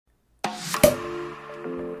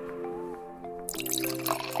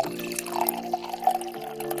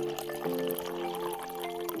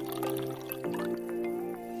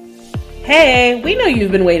Hey, we know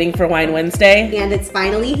you've been waiting for Wine Wednesday. And it's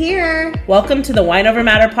finally here. Welcome to the Wine Over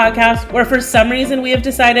Matter podcast, where for some reason we have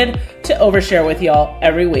decided to overshare with y'all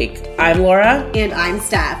every week. I'm Laura. And I'm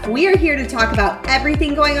Steph. We are here to talk about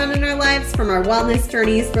everything going on in our lives, from our wellness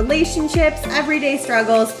journeys, relationships, everyday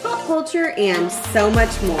struggles, pop culture, and so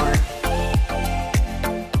much more.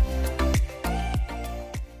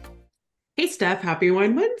 Hey Steph, happy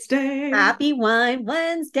Wine Wednesday. Happy Wine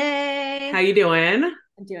Wednesday. How you doing?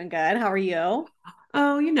 I'm doing good. How are you?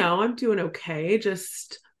 Oh, I'm doing okay.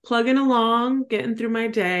 Just plugging along, getting through my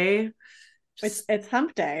day. It's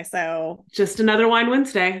hump day, so just another Wine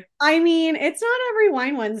Wednesday. I mean, it's not every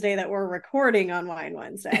Wine Wednesday that we're recording on Wine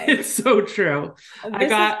Wednesday. It's so true. This is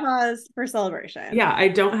cause for celebration. Yeah, I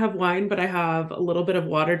don't have wine, but I have a little bit of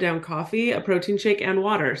watered down coffee, a protein shake, and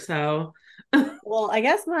water. So well, I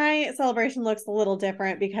guess my celebration looks a little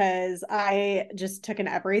different because I just took an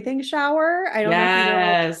everything shower. I don't know if you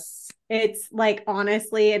know. It's like,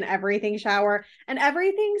 honestly, an everything shower. An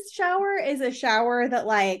everything shower is a shower that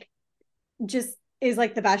like just is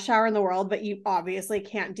like the best shower in the world, but you obviously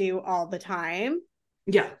can't do all the time.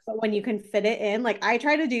 Yeah. But when you can fit it in, like I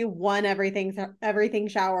try to do one everything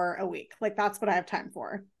shower a week. Like that's what I have time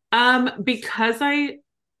for. Because I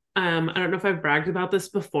don't know if I've bragged about this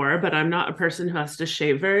before, but I'm not a person who has to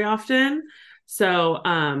shave very often. So,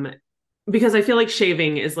 because I feel like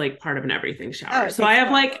shaving is like part of an everything shower. So I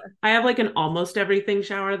have like an almost everything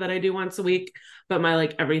shower that I do once a week, but my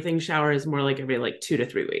like everything shower is more like every like 2 to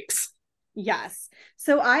 3 weeks. Yes.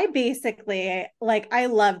 So I basically I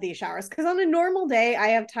love these showers because on a normal day I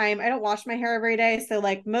have time. I don't wash my hair every day. So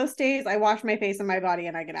like most days I wash my face and my body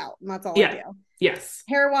and I get out and that's all I do. Yes.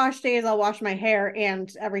 Hair wash days, I'll wash my hair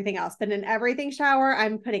and everything else. But in everything shower,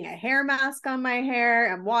 I'm putting a hair mask on my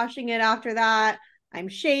hair. I'm washing it after that. I'm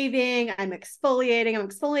shaving, I'm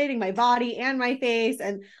exfoliating my body and my face.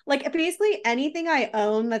 And like basically anything I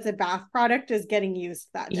own that's a bath product is getting used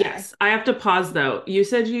that day. Yes. I have to pause though. You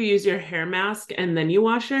said you use your hair mask and then you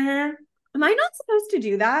wash your hair? Am I not supposed to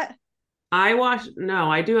do that? No,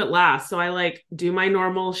 I do it last. So I like do my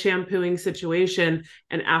normal shampooing situation.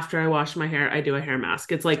 And after I wash my hair, I do a hair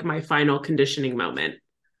mask. It's like my final conditioning moment.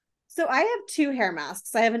 So I have 2 hair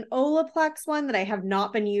masks. I have an Olaplex one that I have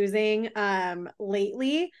not been using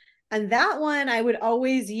lately. And that one I would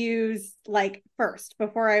always use like first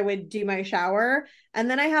before I would do my shower. And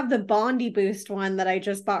then I have the Bondi Boost one that I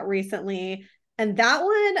just bought recently. And that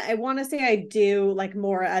one, I want to say I do like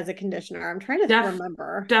more as a conditioner. I'm trying to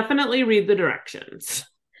remember. Definitely read the directions.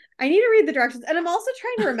 I need to read the directions. And I'm also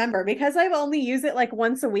trying to remember because I've only used it like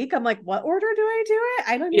once a week. I'm like, what order do I do it?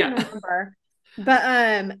 I don't even remember.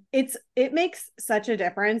 But it makes such a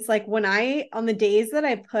difference. Like on the days that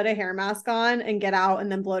I put a hair mask on and get out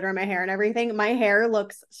and then blow dry my hair and everything, my hair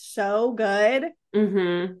looks so good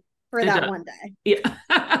for that one day. Yeah.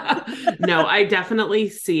 No, I definitely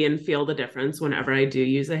see and feel the difference whenever I do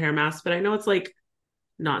use a hair mask, but I know it's like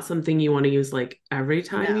not something you want to use like every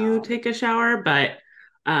time you take a shower, but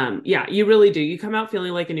yeah, you really do. You come out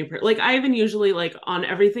feeling like a new person. Like I even usually like on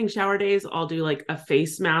everything shower days, I'll do like a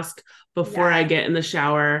face mask before I get in the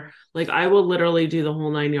shower. Like I will literally do the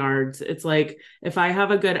whole 9 yards. It's like if I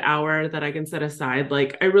have a good hour that I can set aside,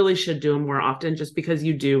 like I really should do them more often just because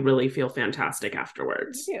you do really feel fantastic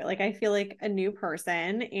afterwards. You do. Like I feel like a new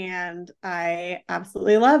person and I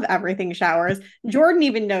absolutely love everything showers. Jordan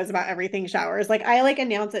even knows about everything showers. Like I like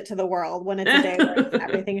announce it to the world when it's a day where it's an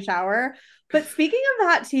everything shower. But speaking of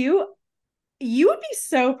that too, you would be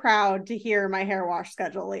so proud to hear my hair wash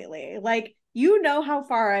schedule lately. Like, you know how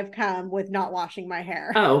far I've come with not washing my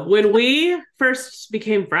hair. Oh, when we first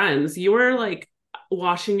became friends, you were like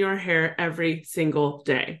washing your hair every single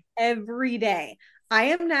day. Every day. I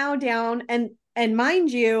am now down and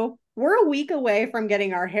mind you, we're a week away from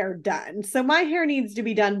getting our hair done. So my hair needs to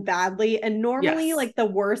be done badly. And normally like the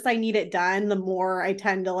worse I need it done, the more I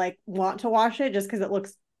tend to like want to wash it just because it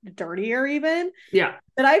looks dirtier even. Yeah.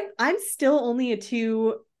 But I'm still only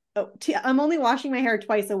I'm only washing my hair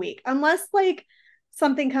twice a week, unless like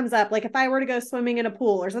something comes up, like if I were to go swimming in a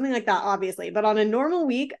pool or something like that, obviously. But on a normal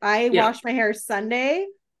week, I wash my hair Sunday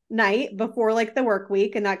night before like the work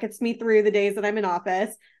week, and that gets me through the days that I'm in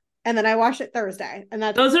office. And then I wash it Thursday, and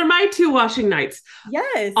those are my 2 washing nights.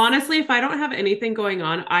 Yes. Honestly, if I don't have anything going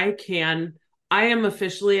on, I am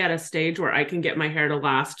officially at a stage where I can get my hair to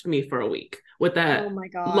last me for a week with a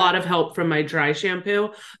lot of help from my dry shampoo.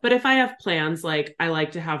 But if I have plans, like I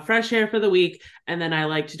like to have fresh hair for the week, and then I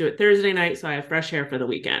like to do it Thursday night, so I have fresh hair for the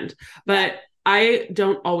weekend. But I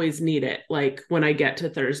don't always need it. Like when I get to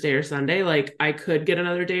Thursday or Sunday, like I could get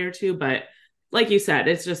another day or 2, but like you said,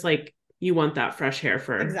 it's just like you want that fresh hair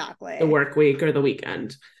for the work week or the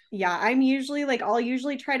weekend. Yeah, I'm usually like, I'll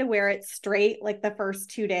usually try to wear it straight like the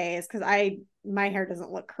first 2 days because my hair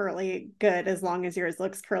doesn't look curly good as long as yours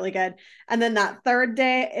looks curly good. And then that third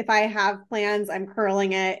day, if I have plans, I'm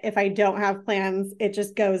curling it. If I don't have plans, it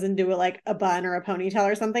just goes into like a bun or a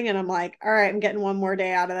ponytail or something. And I'm like, all right, I'm getting one more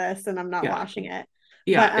day out of this and I'm not Yeah. washing it.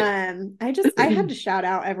 But Yeah. I had to shout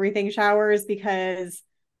out everything showers because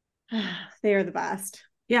they are the best.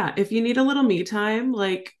 Yeah. If you need a little me time,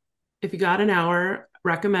 like if you got an hour,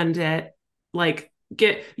 recommend it. Like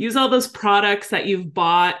use all those products that you've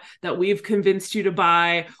bought that we've convinced you to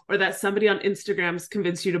buy or that somebody on Instagram's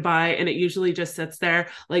convinced you to buy and it usually just sits there.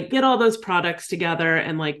 Like get all those products together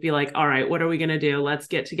and like be like, all right, what are we going to do? Let's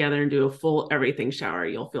get together and do a full everything shower.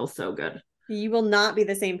 You'll feel so good. You will not be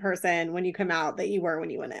the same person when you come out that you were when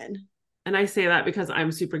you went in. And I say that because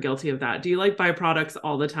I'm super guilty of that. Do you like buy products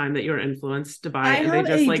all the time that you're influenced to buy I and they have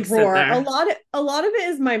just a like sit drawer. there? A lot of it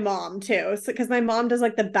is my mom too. So because my mom does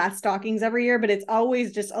like the best stockings every year, but it's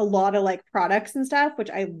always just a lot of like products and stuff,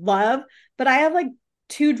 which I love. But I have like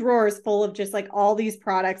two drawers full of just like all these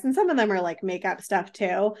products, and some of them are like makeup stuff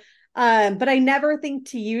too. But I never think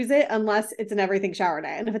to use it unless it's an everything shower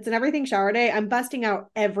day. And if it's an everything shower day, I'm busting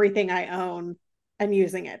out everything I own and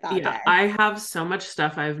using it that Yeah, day. I have so much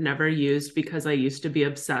stuff I've never used because I used to be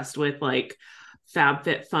obsessed with like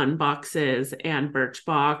FabFitFun boxes and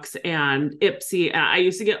Birchbox and Ipsy. And I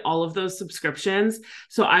used to get all of those subscriptions.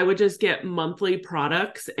 So I would just get monthly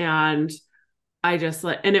products and I just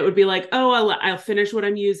like, and it would be like, oh, I'll finish what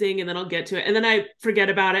I'm using and then I'll get to it. And then I forget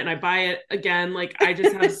about it and I buy it again. Like I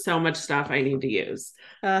just have so much stuff I need to use.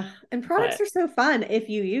 And products But are so fun if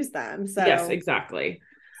you use them. yes, So exactly.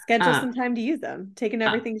 schedule Uh, some time to use them. Take an uh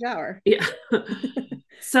everything shower. yeah.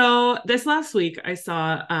 So this last week I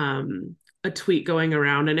saw a tweet going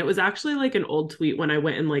around and it was actually like an old tweet when I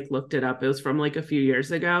went and like looked it up. It was from like a few years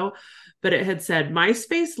ago, but it had said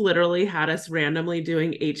MySpace literally had us randomly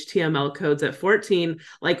doing HTML codes at 14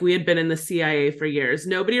 like we had been in the CIA for years.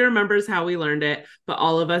 Nobody remembers how we learned it, but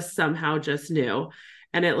all of us somehow just knew.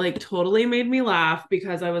 And it like totally made me laugh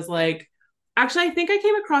because I was like, actually, I think I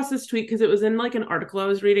came across this tweet because it was in like an article I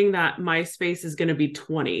was reading that MySpace is going to be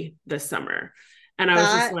 20 this summer. And I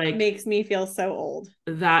was just That like, makes me feel so old.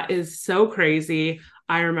 that is so crazy.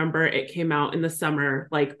 I remember it came out in the summer,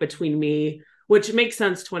 like between me, which makes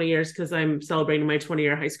sense 20 years because I'm celebrating my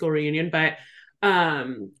 20-year high school reunion. But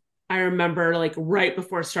I remember like right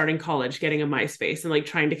before starting college getting a MySpace and like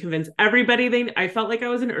trying to convince everybody I felt like I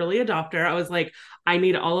was an early adopter. I was like, I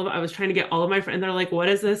was trying to get all of my friends. And they're like, what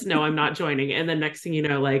is this? No, I'm not joining. And then next thing you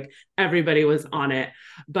know, like everybody was on it.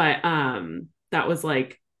 But that was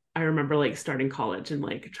like I remember like starting college and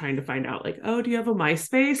like trying to find out like, oh, do you have a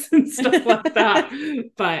MySpace and stuff like that.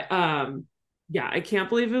 But yeah, I can't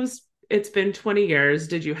believe it's been 20 years.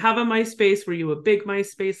 Did you have a MySpace? Were you a big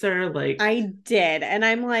MySpacer? Like I did. And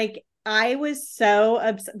I'm like, I was so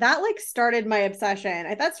that like started my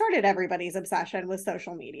obsession. That started everybody's obsession with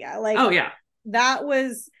social media. Like oh yeah. that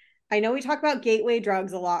was I know we talk about gateway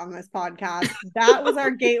drugs a lot on this podcast. That was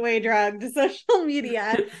our gateway drug to social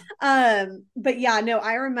media. But yeah, no,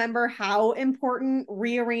 I remember how important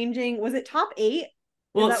rearranging was it top 8? Is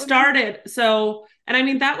Well, it that what started so and I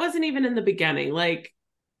mean that wasn't even in the beginning. Like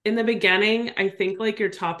in the beginning, I think like your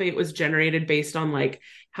top 8 was generated based on like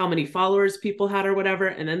how many followers people had or whatever.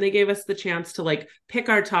 And then they gave us the chance to like pick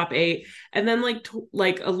our top 8. And then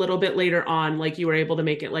like a little bit later on, like you were able to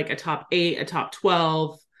make it like a top 8, a top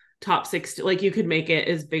 12, top 6, like you could make it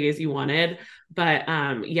as big as you wanted. But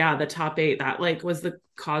yeah, the top 8, that like was the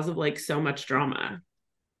cause of like so much drama.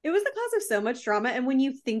 it was the cause of so much drama. And when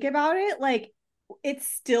you think about it, like it's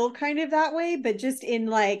still kind of that way, but just in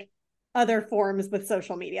like other forms with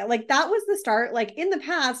social media. Like that was the start. Like in the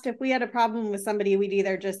past, if we had a problem with somebody, we'd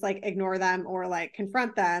either just like ignore them or like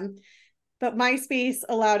confront them. But MySpace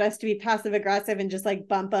allowed us to be passive aggressive and just like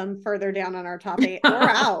bump them further down on our top 8 or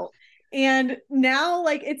out. And now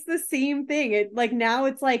like it's the same thing. It like now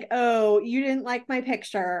it's like, oh, you didn't like my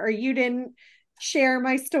picture or you didn't share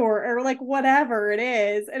my store or like whatever it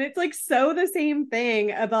is. And it's like so the same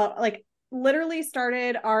thing about like literally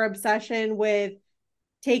started our obsession with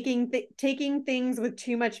taking things with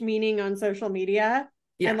too much meaning on social media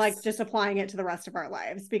and like Yes. just applying it to the rest of our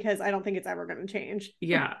lives because I don't think it's ever going to change.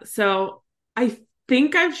 Yeah. So I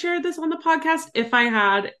think I've shared this on the podcast. If I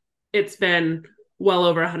had, it's been well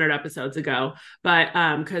over 100 episodes ago. But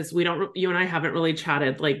because you and I haven't really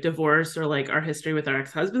chatted like divorce or like our history with our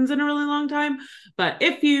ex-husbands in a really long time. But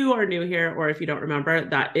if you are new here or if you don't remember,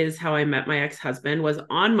 that is how I met my ex-husband was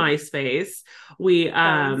on MySpace. We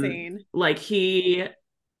So insane. like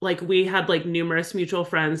like we had like numerous mutual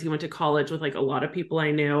friends. He went to college with like a lot of people I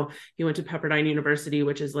knew. He went to Pepperdine University,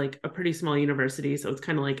 which is like a pretty small university. So it's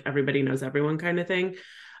kind of like everybody knows everyone kind of thing.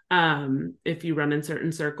 If you run in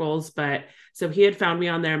certain circles. But so he had found me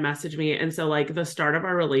on there, messaged me. And so like the start of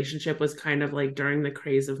our relationship was kind of like during the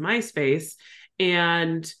craze of MySpace.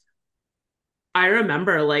 And I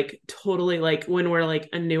remember like totally like when we're like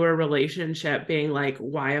a newer relationship being like,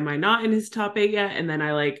 why am I not in his top 8 yet? And then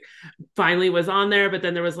I like finally was on there, but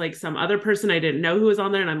then there was like some other person I didn't know who was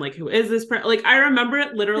on there. And I'm like, who is this? Like, I remember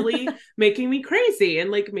it literally making me crazy and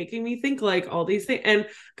like making me think like all these things. And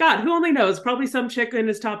God, who only knows? Probably some chick in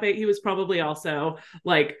his top 8. He was probably also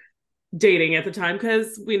like dating at the time,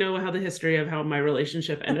 because we know how the history of how my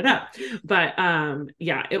relationship ended up. But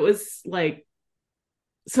yeah, it was like,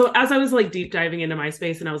 so as I was like deep diving into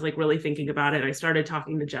MySpace and I was like really thinking about it, I started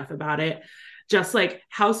talking to Jeff about it, just like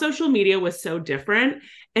how social media was so different.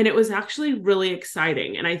 And it was actually really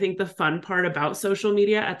exciting. And I think the fun part about social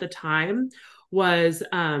media at the time was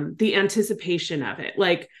the anticipation of it.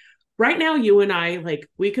 Like right now, you and I, like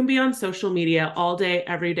we can be on social media all day,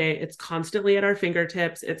 every day. It's constantly at our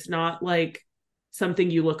fingertips. It's not like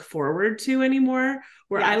something you look forward to anymore.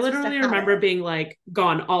 Where I literally remember being like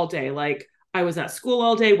gone all day. Like I was at school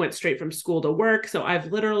all day, went straight from school to work. So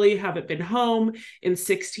I've literally haven't been home in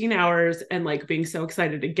 16 hours and like being so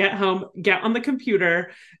excited to get home, get on the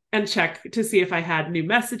computer and check to see if I had new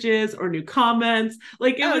messages or new comments.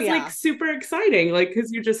 Like it was like super exciting, like,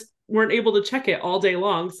 cause you just weren't able to check it all day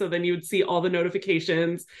long. So then you would see all the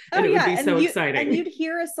notifications and it would be so exciting. And you'd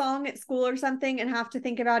hear a song at school or something and have to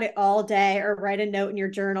think about it all day or write a note in your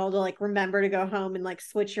journal to like remember to go home and like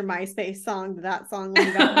switch your MySpace song to that song when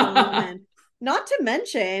you got home. And not to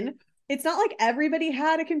mention, it's not like everybody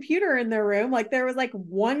had a computer in their room. Like there was like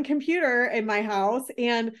one computer in my house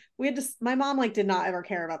and we had to, my mom like did not ever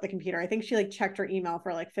care about the computer. I think she like checked her email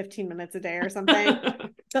for like 15 minutes a day or something.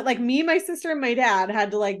 But like me, my sister and my dad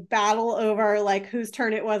had to like battle over like whose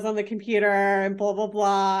turn it was on the computer and blah, blah,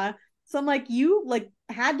 blah. So I'm like, you like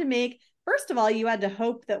had to make, first of all, you had to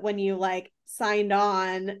hope that when you like signed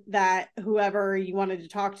on that whoever you wanted to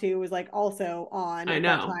talk to was like also on at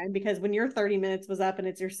that time, because when your 30 minutes was up and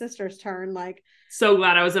it's your sister's turn, like so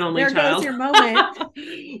glad I was an only child. There goes your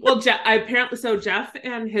moment. Well, Jeff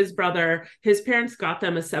and his brother, his parents got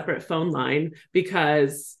them a separate phone line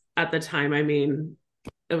because at the time, I mean,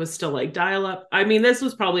 it was still like dial up. I mean, this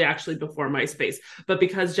was probably actually before MySpace, but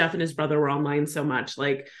because Jeff and his brother were online so much,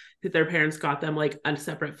 like their parents got them like a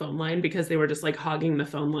separate phone line because they were just like hogging the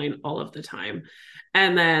phone line all of the time.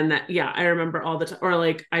 And then, yeah, I remember all the time, or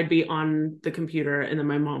like I'd be on the computer and then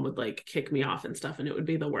my mom would like kick me off and stuff and it would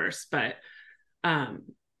be the worst. But yeah,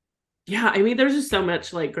 I mean, there's just so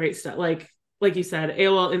much like great stuff. Like you said,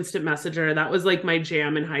 AOL Instant Messenger, that was like my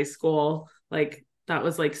jam in high school. Like that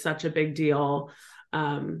was like such a big deal.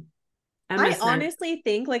 I honestly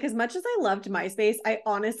think, like, as much as I loved MySpace, I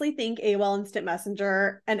honestly think AOL Instant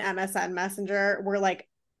Messenger and MSN Messenger were like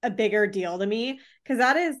a bigger deal to me, because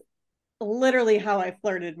that is literally how I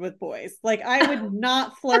flirted with boys. Like I would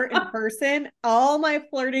not flirt in person. All my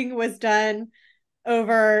flirting was done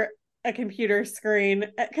over a computer screen,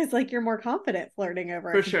 because like you're more confident flirting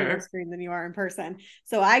over a computer screen than you are in person.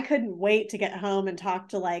 So I couldn't wait to get home and talk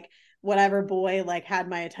to like whatever boy like had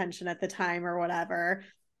my attention at the time or whatever.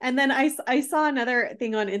 And then I saw another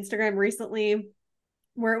thing on Instagram recently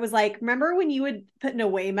where it was like, remember when you would put an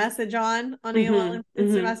away message on AOL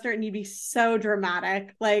Instant Messenger and you'd be so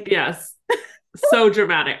dramatic, like yes. So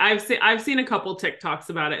dramatic. I've seen a couple TikToks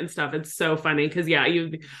about it and stuff. It's so funny because yeah,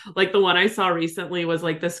 you like the one I saw recently was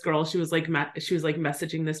like this girl. She was like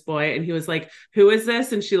messaging this boy, and he was like, "Who is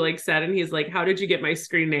this?" And she like said, and he's like, "How did you get my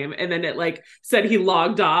screen name?" And then it like said he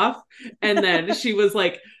logged off, and then she was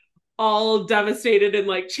like all devastated and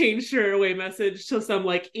like changed her away message to some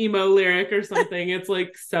like emo lyric or something. It's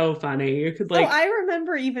like so funny. You could like. Oh, I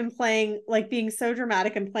remember even playing, like being so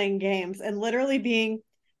dramatic and playing games and literally being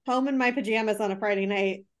home in my pajamas on a Friday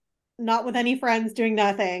night, not with any friends, doing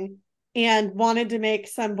nothing, and wanted to make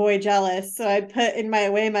some boy jealous. So I put in my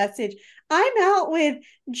away message, "I'm out with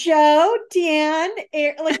Joe, Dan,"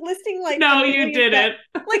 like listing like no, you didn't.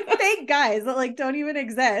 Like fake guys that like don't even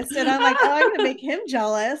exist. And I'm like, oh, I'm gonna make him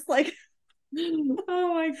jealous. Like,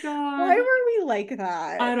 oh my God. Why were we like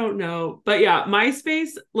that? I don't know. But yeah,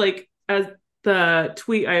 MySpace, like as the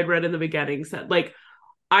tweet I had read in the beginning said, like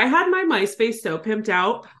I had my MySpace so pimped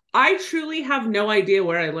out. I truly have no idea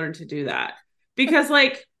where I learned to do that, because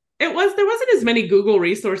like there wasn't as many Google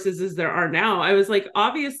resources as there are now. I was like,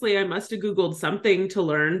 obviously I must have Googled something to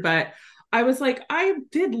learn, but I was like, I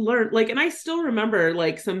did learn, like, and I still remember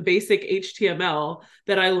like some basic HTML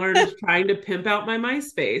that I learned trying to pimp out my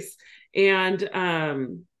MySpace. And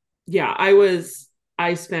yeah,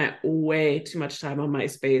 I spent way too much time on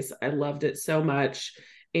MySpace. I loved it so much.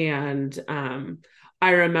 And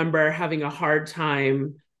I remember having a hard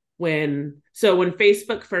time when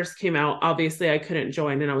Facebook first came out. Obviously I couldn't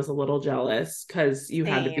join, and I was a little jealous because you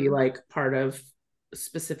had to be Same. like part of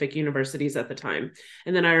specific universities at the time.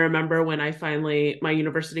 And then I remember when I finally, my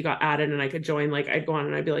university got added and I could join, like I'd go on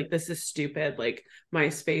and I'd be like, this is stupid, like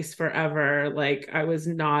MySpace forever. Like I was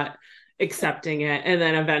not accepting it. And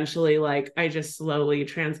then eventually, like I just slowly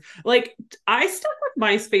like I stuck with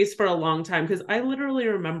MySpace for a long time because I literally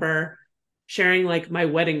remember sharing like my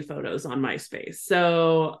wedding photos on MySpace.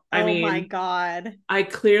 So I Oh my mean, God. I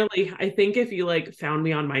think if you like found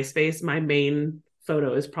me on MySpace, my main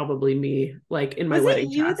photo is probably me like in my Was it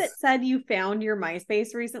wedding you dress. that said you found your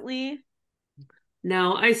MySpace recently?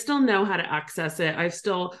 No, I still know how to access it.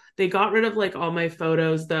 They got rid of like all my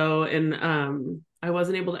photos though, and I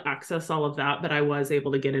wasn't able to access all of that, but I was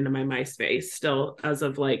able to get into my MySpace still as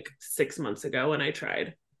of like 6 months ago when I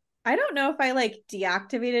tried. I don't know if I like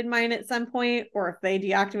deactivated mine at some point or if they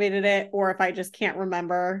deactivated it or if I just can't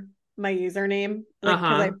remember my username. Like, because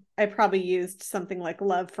Uh-huh. I probably used something like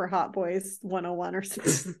Love for Hot Boys 101 or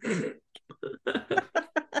something.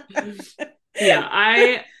 Yeah,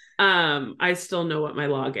 I still know what my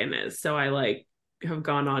login is. So I like have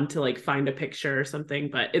gone on to like find a picture or something,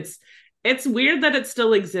 but it's weird that it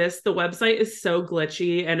still exists. The website is so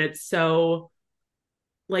glitchy and it's so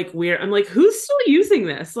like weird. I'm like, who's still using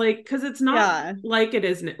this? Like, because it's not Yeah. like it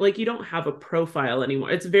isn't like you don't have a profile anymore.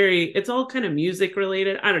 It's all kind of music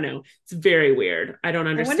related. I don't know. It's very weird. I don't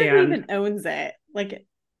I wonder who understand. even owns it. Like,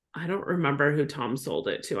 I don't remember who Tom sold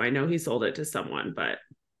it to. I know he sold it to someone, but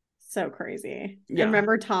so crazy. And yeah.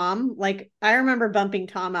 remember Tom? Like, I remember bumping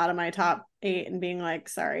Tom out of my top 8 and being like,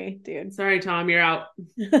 sorry, dude. Sorry, Tom, you're out.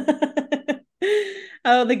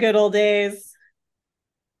 Oh, the good old days.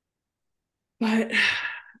 But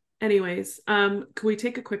anyways, can we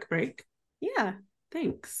take a quick break? Yeah.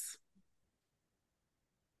 Thanks.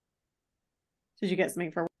 Did you get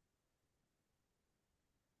something for?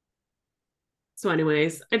 So,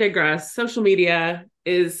 anyways, I digress. Social media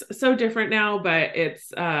is so different now, but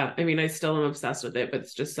I mean, I still am obsessed with it, but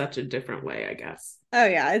it's just such a different way, I guess. Oh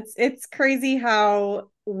yeah, it's crazy how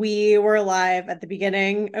we were alive at the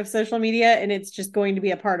beginning of social media and it's just going to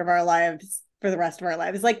be a part of our lives for the rest of our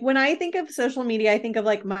lives. Like when I think of social media, I think of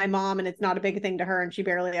like my mom and it's not a big thing to her and she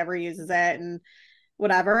barely ever uses it and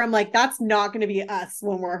whatever. I'm like, that's not going to be us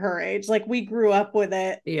when we're her age. Like we grew up with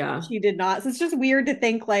it. Yeah. She did not. So it's just weird to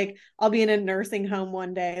think like I'll be in a nursing home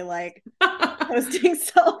one day, like I posting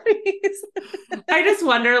selfies. just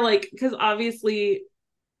wonder, like, because obviously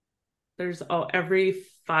there's every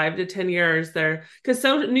 5 to 10 years there, because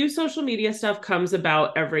new social media stuff comes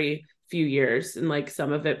about every few years, and like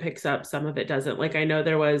some of it picks up, some of it doesn't. Like I know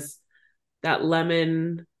there was that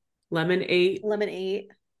lemon 8 Lemon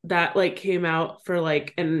 8. that like came out for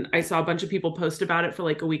like, and I saw a bunch of people post about it for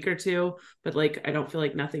like a week or two, but like I don't feel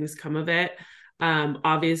like nothing's come of it.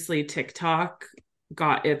 Obviously TikTok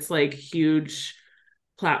got its like huge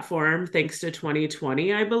platform thanks to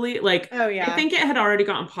 2020, I believe. Like Oh I yeah. think it had already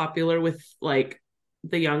gotten popular with like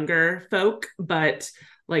the younger folk, but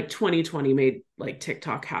like 2020 made like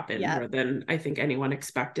TikTok happen Yeah. more than I think anyone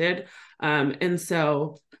expected. And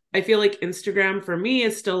so I feel like Instagram for me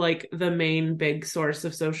is still like the main big source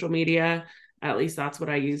of social media. At least that's what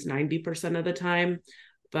I use 90% of the time.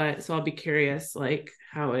 But so I'll be curious like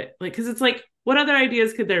how it like, because it's like, what other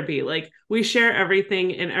ideas could there be? Like we share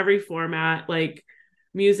everything in every format, like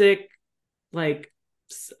music, like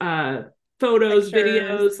uh photos, Pictures.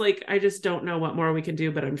 videos. Like I just don't know what more we can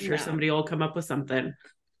do, but I'm sure No. somebody will come up with something.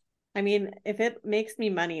 I mean, if it makes me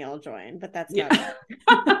money, I'll join, but that's about Yeah.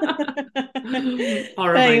 it. I'll But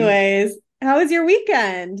remind. anyways, how was your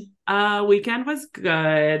weekend? Weekend was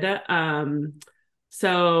good.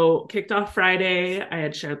 So kicked off Friday. I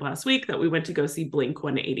had shared last week that we went to go see Blink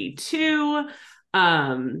 182.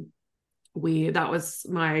 Um, that was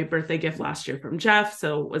my birthday gift last year from Jeff,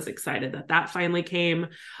 so was excited that that finally came.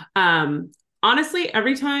 Honestly,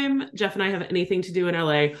 every time Jeff and I have anything to do in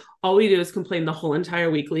LA, all we do is complain the whole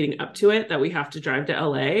entire week leading up to it that we have to drive to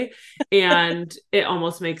LA, and it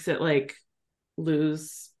almost makes it like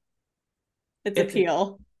lose It's its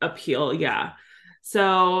appeal. appeal. Yeah.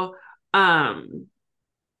 So um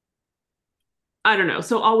I don't know.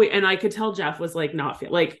 So and I could tell Jeff was like not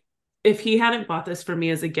feel like if he hadn't bought this for me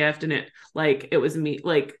as a gift and it was me,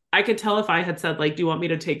 like I could tell if I had said like, do you want me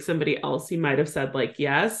to take somebody else? He might have said like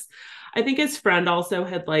yes. I think his friend also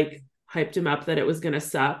had like hyped him up that it was going to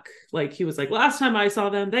suck. Like he was like, last time I saw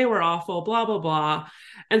them, they were awful, blah, blah, blah.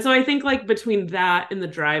 And so I think like between that and the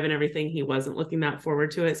drive and everything, he wasn't looking that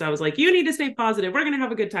forward to it. So I was like, you need to stay positive. We're going to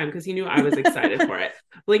have a good time, because he knew I was excited for it.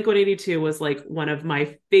 Blink 182 was like one of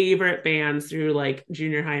my favorite bands through like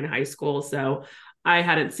junior high and high school. So I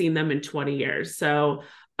hadn't seen them in 20 years. So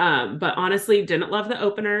but honestly, didn't love the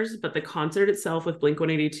openers, but the concert itself with Blink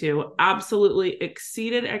 182 absolutely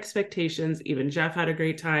exceeded expectations. Even Jeff had a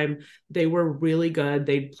great time. They were really good.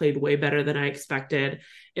 They played way better than I expected.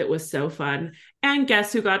 It was so fun. And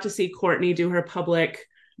guess who got to see Courtney do her public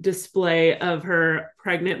display of her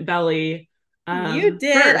pregnant belly? You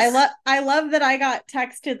did. First. I love that I got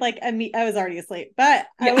texted like I was already asleep, but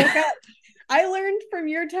I woke up. I learned from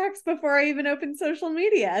your text before I even opened social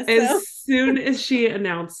media. So. As soon as she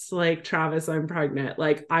announced, like, Travis, I'm pregnant,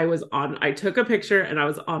 like I took a picture and I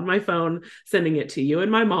was on my phone sending it to you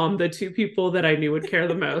and my mom, the two people that I knew would care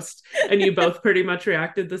the most. And you both pretty much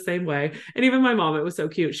reacted the same way. And even my mom, it was so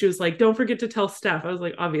cute. She was like, don't forget to tell Steph. I was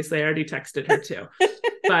like, obviously I already texted her too.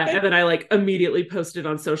 And then I like immediately posted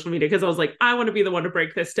on social media, because I was like, I want to be the one to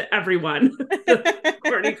break this to everyone.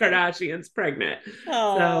 Kourtney Kardashian's pregnant.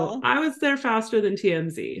 Aww. So I was there faster than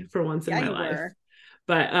TMZ for once in my life.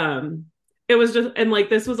 But it was just, and like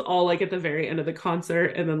this was all like at the very end of the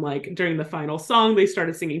concert, and then like during the final song they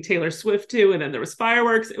started singing Taylor Swift too, and then there was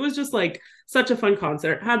fireworks. It was just like such a fun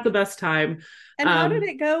concert. Had the best time. And how did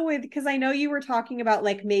it go with, because I know you were talking about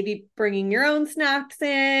like maybe bringing your own snacks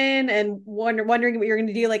in and wondering what you're going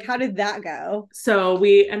to do. Like, how did that go? So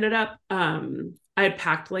we ended up, I had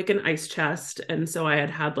packed like an ice chest. And so I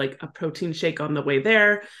had like a protein shake on the way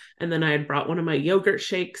there. And then I had brought one of my yogurt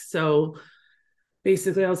shakes. So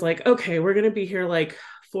basically I was like, okay, we're going to be here like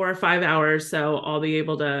 4 or 5 hours. So I'll be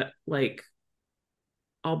able to like,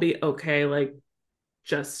 I'll be okay. Like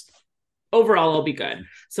just overall I'll be good.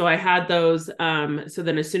 So I had those. So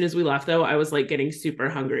then as soon as we left though, I was like getting super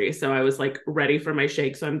hungry. So I was like ready for my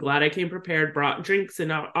shake. So I'm glad I came prepared, brought drinks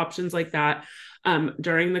and options like that.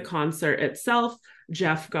 During the concert itself,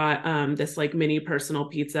 Jeff got this like mini personal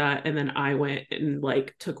pizza, and then I went and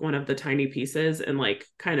like took one of the tiny pieces and like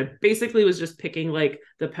kind of basically was just picking like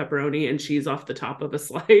the pepperoni and cheese off the top of a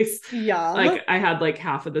slice. Yeah. Like I had like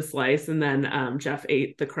half of the slice, and then Jeff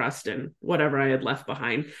ate the crust and whatever I had left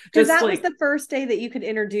behind. Because that was the first day that you could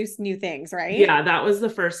introduce new things, right? Yeah, that was the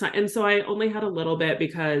first time. And so I only had a little bit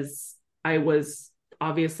because I was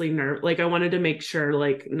obviously nervous. Like I wanted to make sure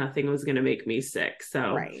like nothing was going to make me sick.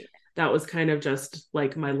 So that was kind of just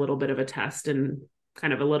like my little bit of a test and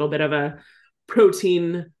kind of a little bit of a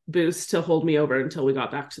protein boost to hold me over until we got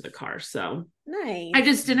back to the car. So nice. I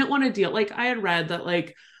just didn't want to deal. Like I had read that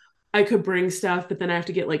like I could bring stuff, but then I have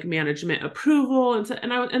to get like management approval. And so,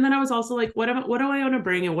 and then I was also like, what do I want to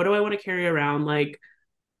bring and what do I want to carry around? Like,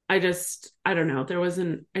 I don't know.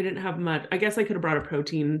 I didn't have much. I guess I could have brought a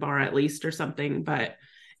protein bar at least or something, but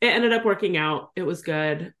it ended up working out. It was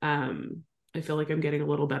good. I feel like I'm getting a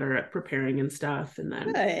little better at preparing and stuff. And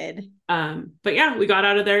then, but yeah, we got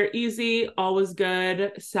out of there easy. All was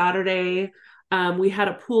good. Saturday, we had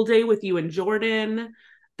a pool day with you and Jordan.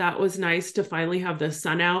 That was nice to finally have the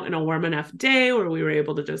sun out and a warm enough day where we were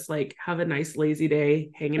able to just like have a nice lazy day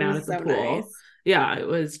hanging out at the pool. Nice. Yeah, it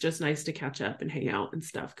was just nice to catch up and hang out and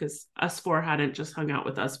stuff, because us four hadn't just hung out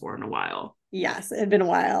with us four in a while. Yes, it had been a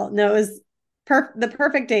while. No, it was the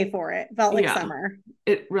perfect day for it. Felt like summer.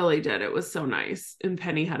 It really did. It was so nice. And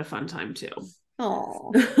Penny had a fun time too.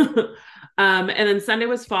 Oh. And then Sunday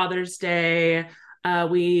was Father's Day.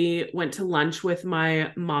 We went to lunch with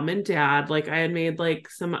my mom and dad. Like I had made like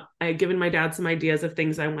I had given my dad some ideas of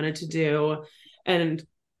things I wanted to do. And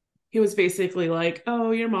he was basically like,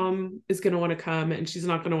 oh, your mom is going to want to come and she's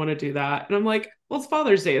not going to want to do that. And I'm like, well, it's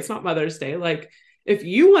Father's Day. It's not Mother's Day. Like, if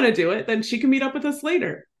you want to do it, then she can meet up with us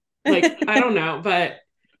later. Like, I don't know, but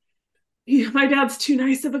my dad's too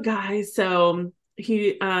nice of a guy. So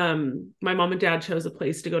my mom and dad chose a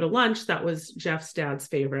place to go to lunch. That was Jeff's dad's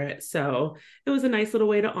favorite. So it was a nice little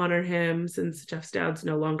way to honor him since Jeff's dad's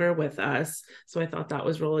no longer with us. So I thought that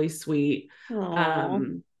was really sweet.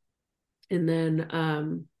 And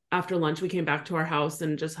then, after lunch, we came back to our house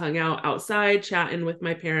and just hung out outside, chatting with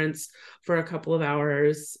my parents for a couple of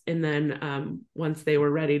hours. And then once they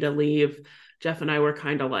were ready to leave, Jeff and I were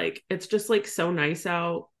kind of like, it's just like so nice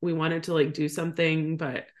out. We wanted to like do something,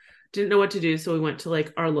 but didn't know what to do. So we went to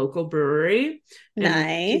like our local brewery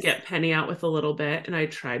to get Penny out with a little bit. And I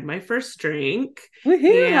tried my first drink.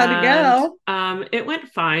 Woohoo, how'd it go? It went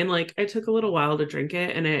fine. Like I took a little while to drink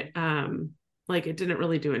it, and Like it didn't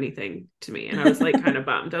really do anything to me. And I was like kind of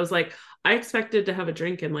bummed. I was like, I expected to have a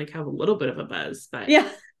drink and like have a little bit of a buzz, but Yeah.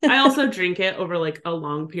 I also drink it over like a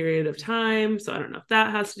long period of time. So I don't know if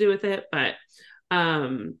that has to do with it, but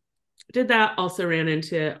um did that. Also ran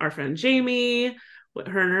into our friend Jamie.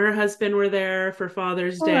 Her and her husband were there for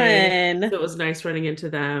Father's Day. Fun. So it was nice running into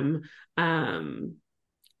them. And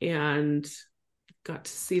got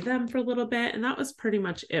to see them for a little bit. And that was pretty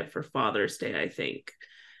much it for Father's Day, I think.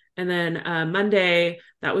 And then Monday,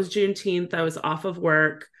 that was Juneteenth. I was off of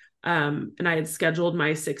work. And I had scheduled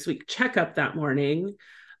my 6-week checkup that morning.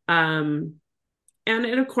 And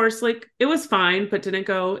of course, like it was fine, but didn't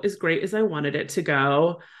go as great as I wanted it to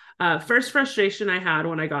go. First frustration I had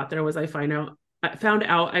when I got there was I found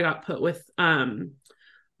out I got put with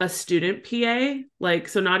a student PA. Like,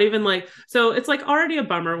 so not even like, so it's like already a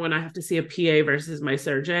bummer when I have to see a PA versus my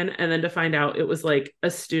surgeon. And then to find out it was like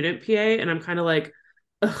a student PA. And I'm kind of like,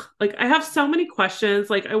 ugh, like I have so many questions.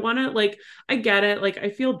 Like I want to, like, I get it. Like I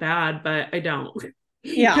feel bad, but I don't.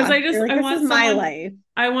 Because Yeah. You're like, I this want is my someone, life.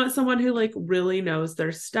 I want someone who like really knows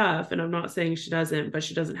their stuff. And I'm not saying she doesn't, but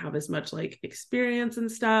she doesn't have as much like experience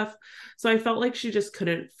and stuff. So I felt like she just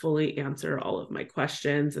couldn't fully answer all of my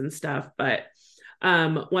questions and stuff. But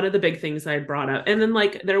one of the big things I had brought up, and then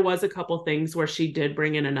like there was a couple things where she did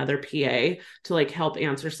bring in another PA to like help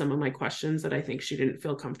answer some of my questions that I think she didn't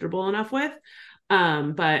feel comfortable enough with.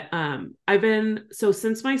 I've been, so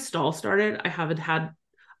since my stall started, I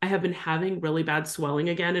have been having really bad swelling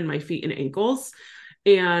again in my feet and ankles.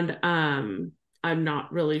 And I'm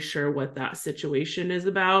not really sure what that situation is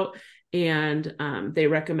about. And they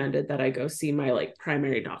recommended that I go see my like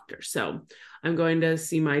primary doctor. So I'm going to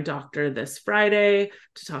see my doctor this Friday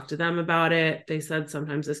to talk to them about it. They said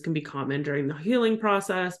sometimes this can be common during the healing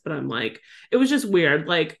process, but I'm like, it was just weird.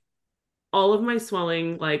 Like all of my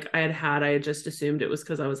swelling, like I had just assumed it was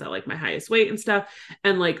because I was at like my highest weight and stuff.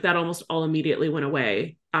 And like that almost all immediately went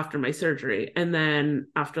away after my surgery. And then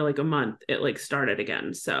after like a month, it like started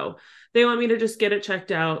again. So they want me to just get it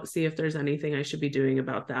checked out, see if there's anything I should be doing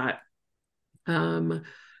about that.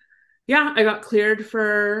 Yeah, I got cleared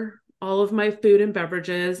for all of my food and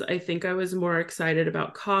beverages. I think I was more excited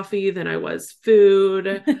about coffee than I was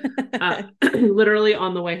food. Literally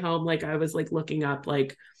on the way home, like I was like looking up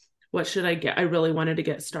like what should I get? I really wanted to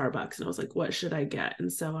get Starbucks and I was like, what should I get? And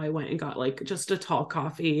so I went and got like just a tall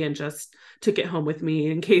coffee and just took it home with me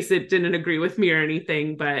in case it didn't agree with me or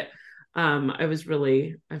anything. But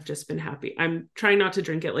I've just been happy. I'm trying not to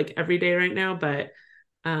drink it like every day right now, but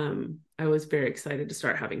I was very excited to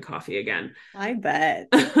start having coffee again. I bet.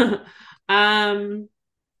 But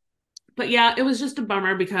yeah, it was just a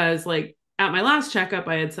bummer because like at my last checkup,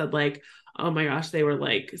 I had said like, oh my gosh, they were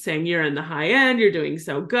like saying you're in the high end, you're doing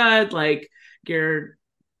so good, like you're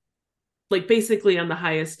like basically on the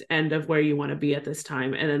highest end of where you want to be at this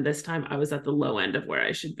time. And then this time I was at the low end of where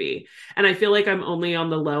I should be. And I feel like I'm only on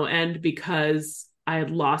the low end because I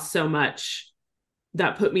had lost so much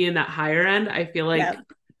that put me in that higher end. I feel like Yep.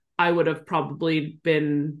 I would have probably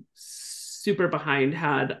been super behind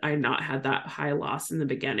had I not had that high loss in the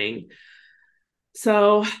beginning.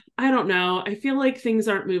 So I don't know. I feel like things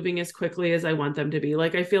aren't moving as quickly as I want them to be.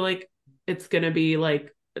 Like, I feel like it's going to be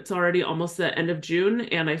like, it's already almost the end of June.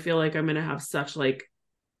 And I feel like I'm going to have such like,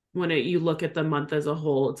 you look at the month as a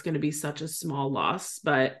whole, it's going to be such a small loss.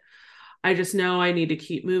 But I just know I need to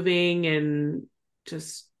keep moving and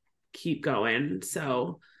just keep going.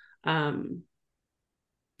 So,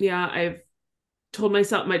 yeah, I've told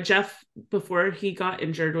myself, my Jeff, before he got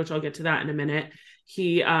injured, which I'll get to that in a minute,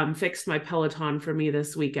 he fixed my Peloton for me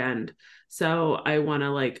this weekend. So I want to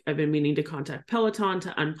like, I've been meaning to contact Peloton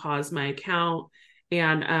to unpause my account.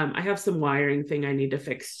 And I have some wiring thing I need to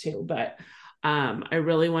fix too, but I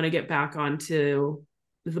really want to get back onto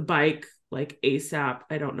the bike like ASAP.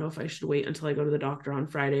 I don't know if I should wait until I go to the doctor on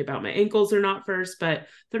Friday about my ankles or not first, but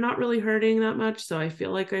they're not really hurting that much. So I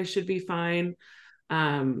feel like I should be fine.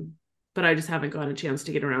 But I just haven't gotten a chance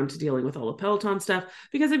to get around to dealing with all the Peloton stuff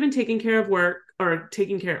because I've been taking care of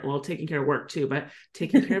taking care of work too, but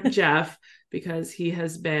taking care of Jeff because he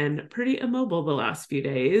has been pretty immobile the last few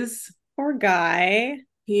days. Poor guy.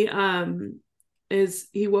 He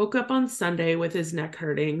he woke up on Sunday with his neck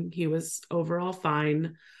hurting. He was overall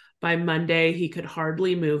fine. By Monday, he could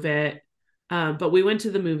hardly move it. But we went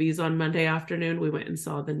to the movies on Monday afternoon. We went and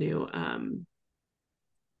saw the new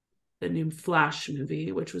Flash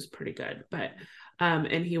movie, which was pretty good. But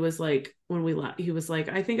and he was like, when we left, he was like,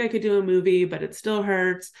 I think I could do a movie, but it still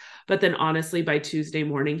hurts. But then honestly, by Tuesday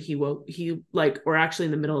morning, or actually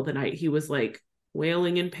in the middle of the night, he was like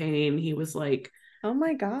wailing in pain. He was like, oh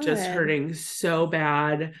my God, just hurting so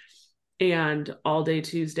bad. And all day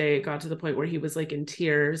Tuesday, it got to the point where he was like in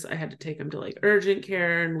tears. I had to take him to like urgent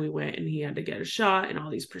care, and we went and he had to get a shot and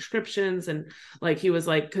all these prescriptions. And like, he was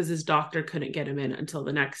like, because his doctor couldn't get him in until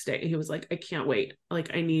the next day. He was like, I can't wait.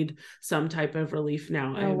 Like, I need some type of relief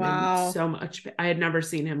now. Oh, I'm in wow. so much. I had never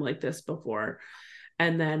seen him like this before.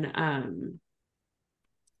 And then,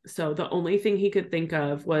 so the only thing he could think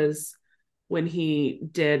of was when he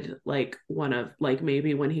did like one of like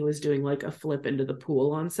maybe when he was doing like a flip into the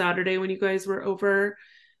pool on Saturday when you guys were over,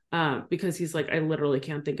 because he's like, I literally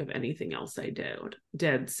can't think of anything else I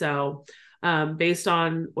did. So based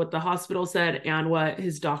on what the hospital said and what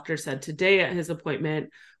his doctor said today at his appointment,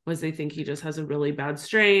 was they think he just has a really bad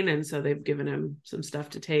strain, and so they've given him some stuff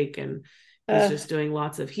to take, and he's just doing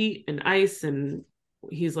lots of heat and ice, and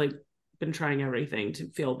he's like been trying everything to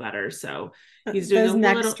feel better. So he's doing those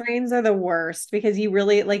neck strains are the worst because you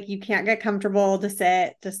really like, you can't get comfortable to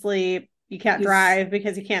sit, to sleep. You can't drive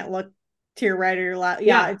because you can't look to your right or your left.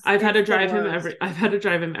 Yeah, I've had to drive him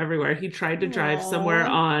everywhere. He tried to drive somewhere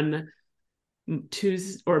on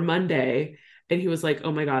Tuesday or Monday, and he was like,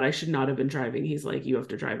 oh my God, I should not have been driving. He's like, you have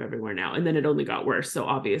to drive everywhere now. And then it only got worse. So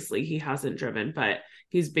obviously he hasn't driven, but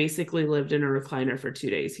he's basically lived in a recliner for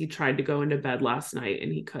 2 days. He tried to go into bed last night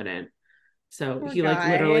and he couldn't. So Poor he guy. like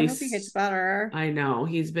literally, I hope he gets better. I know,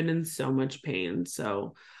 he's been in so much pain.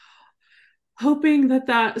 So hoping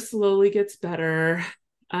that slowly gets better.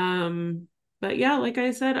 But yeah, like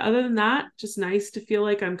I said, other than that, just nice to feel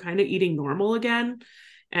like I'm kind of eating normal again.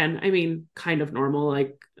 And I mean, kind of normal,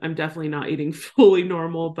 like I'm definitely not eating fully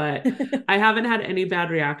normal, but I haven't had any bad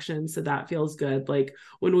reactions. So that feels good. Like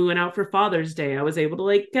when we went out for Father's Day, I was able to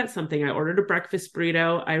like get something. I ordered a breakfast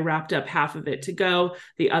burrito. I wrapped up half of it to go.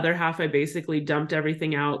 The other half, I basically dumped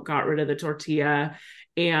everything out, got rid of the tortilla,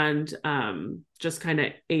 and just kind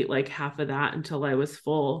of ate like half of that until I was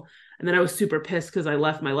full. And then I was super pissed because I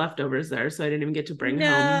left my leftovers there. So I didn't even get to bring home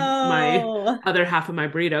my other half of my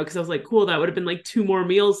burrito, because I was like, cool, that would have been like 2 more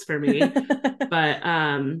meals for me. But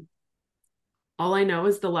all I know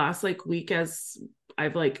is the last like week, as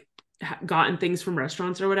I've like gotten things from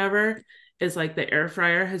restaurants or whatever, is like the air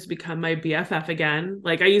fryer has become my BFF again.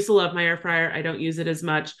 Like I used to love my air fryer. I don't use it as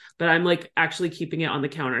much, but I'm like actually keeping it on the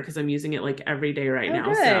counter because I'm using it like every day right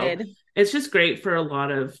now. Good. So it's just great for a lot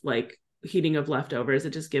of like heating of leftovers.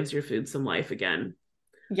 It just gives your food some life again.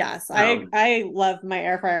 Yes, I love my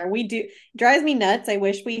air fryer. We do, it drives me nuts. I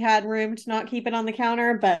wish we had room to not keep it on the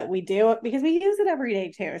counter, but we do because we use it every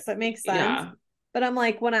day too. So it makes sense. Yeah. But I'm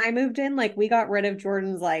like, when I moved in, like we got rid of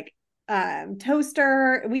Jordan's like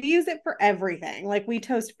toaster. We use it for everything. Like we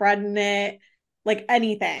toast bread in it, like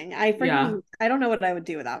anything. I don't know what I would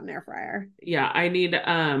do without an air fryer. Yeah, I need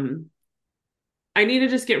to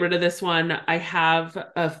just get rid of this one. I have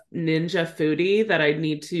a Ninja Foodie that I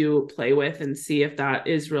need to play with and see if that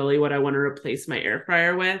is really what I want to replace my air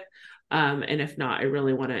fryer with. And if not, I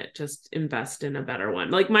really want to just invest in a better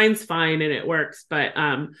one. Like mine's fine and it works, but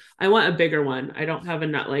I want a bigger one. I don't have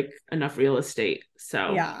enough real estate.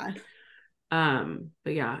 So yeah.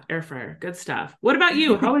 But yeah, air fryer, good stuff. What about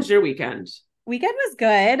you? How was your weekend? Weekend was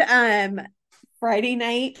good. Friday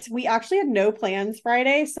night, we actually had no plans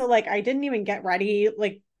Friday. So like I didn't even get ready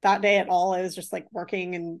like that day at all. I was just like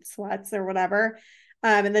working in sweats or whatever.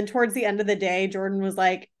 And then towards the end of the day, Jordan was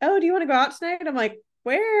like, oh, do you want to go out tonight? I'm like,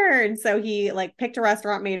 where? And so he like picked a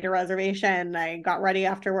restaurant, made a reservation. I got ready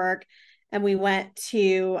after work and we went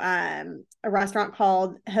to a restaurant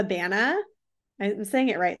called Habana. I'm saying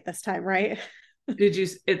it right this time, right?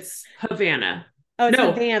 It's Havana. Oh, it's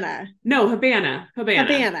Havana. No, Habana.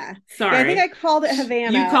 Habana. Sorry. Yeah, I think I called it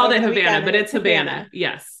Havana. You called it Havana, but it's Habana.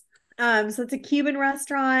 Yes. So it's a Cuban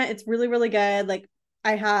restaurant. It's really, really good. Like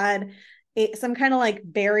I had some kind of like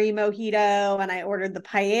berry mojito and I ordered the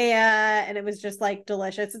paella and it was just like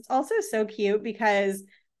delicious. It's also so cute because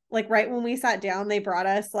like right when we sat down, they brought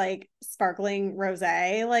us like sparkling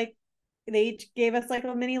rosé. Like they each gave us like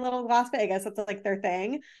a mini little glass, but I guess that's like their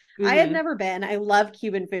thing. Mm-hmm. I had never been. I love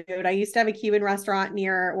Cuban food. I used to have a Cuban restaurant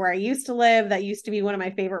near where I used to live. That used to be one of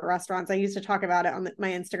my favorite restaurants. I used to talk about it on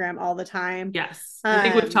my Instagram all the time. Yes. I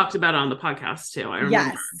think we've talked about it on the podcast too. I remember.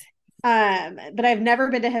 Yes. But I've never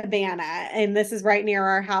been to Havana and this is right near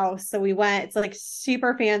our house. So we went, it's like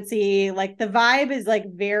super fancy. Like the vibe is like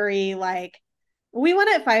very like, we went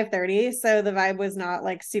at 5:30, so the vibe was not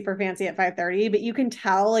like super fancy at 5:30, but you can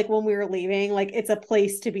tell like when we were leaving, like it's a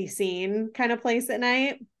place to be seen kind of place at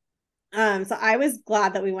night. So I was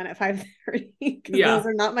glad that we went at 5:30 because those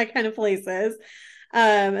are not my kind of places.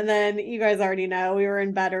 And then you guys already know we were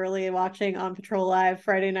in bed early watching On Patrol Live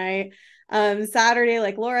Friday night. Saturday,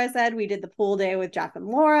 like Laura said, we did the pool day with Jeff and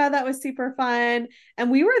Laura. That was super fun.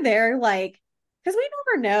 And we were there like because we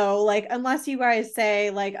never know, like, unless you guys say,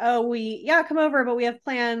 like, oh, come over, but we have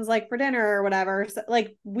plans, like, for dinner or whatever. So,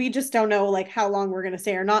 like, we just don't know, like, how long we're going to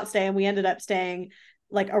stay or not stay. And we ended up staying,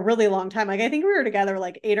 like, a really long time. Like, I think we were together,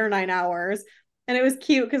 like, 8 or 9 hours. And it was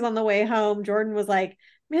cute because on the way home, Jordan was like,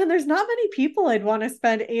 man, there's not many people I'd want to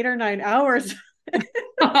spend 8 or 9 hours.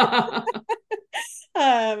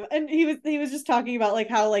 And he was just talking about like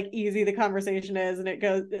how like easy the conversation is, and it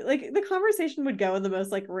goes like the conversation would go in the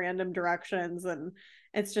most like random directions, and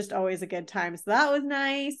it's just always a good time. So that was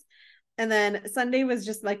nice. And then Sunday was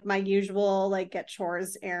just like my usual, like get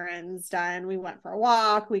chores, errands done. We went for a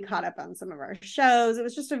walk. We caught up on some of our shows. It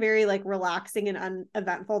was just a very like relaxing and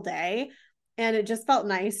uneventful day. And it just felt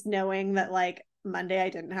nice knowing that like Monday I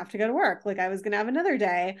didn't have to go to work. Like I was going to have another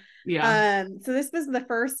day. Yeah. So this was the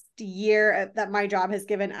first year that my job has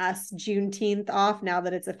given us Juneteenth off now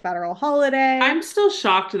that it's a federal holiday. I'm still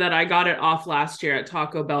shocked that I got it off last year at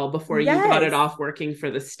Taco Bell before you got it Yes, off working for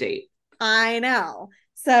the state. I know.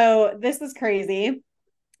 So this was crazy.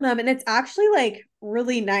 And it's actually like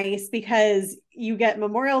really nice because you get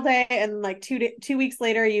Memorial Day, and like 2 weeks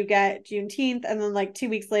later you get Juneteenth, and then like 2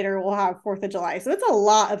 weeks later we'll have 4th of July. So it's a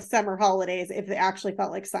lot of summer holidays if it actually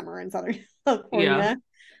felt like summer in Southern Yeah. California.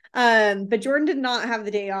 But Jordan did not have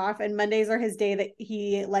the day off, and Mondays are his day that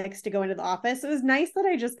he likes to go into the office. So it was nice that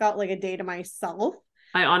I just got like a day to myself.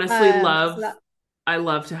 I honestly So that I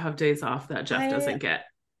love to have days off that Jeff I doesn't get.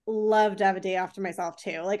 love to have a day off to myself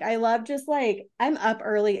too. Like I love just like I'm up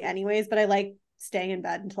early anyways, but I like staying in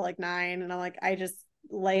bed until like 9, and I'm like I just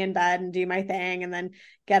lay in bed and do my thing and then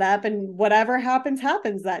get up, and whatever happens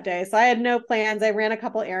that day. So I had no plans. I ran a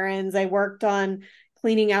couple errands. I worked on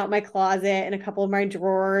cleaning out my closet and a couple of my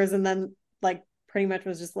drawers, and then like pretty much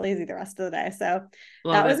was just lazy the rest of the day. So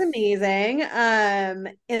Love that was it. amazing.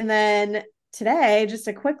 And then today, just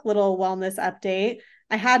a quick little wellness update.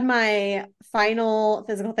 I had my final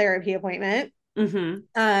physical therapy appointment.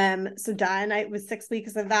 Mm-hmm. So done. I was 6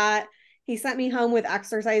 weeks of that. He sent me home with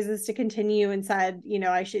exercises to continue and said,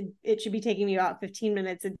 it should be taking me about 15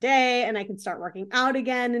 minutes a day, and I can start working out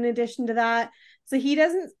again in addition to that. So he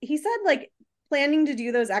said like planning to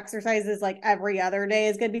do those exercises like every other day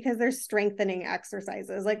is good because they're strengthening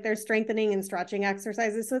exercises, like they're strengthening and stretching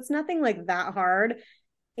exercises. So it's nothing like that hard.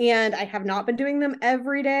 And I have not been doing them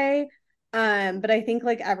every day. But I think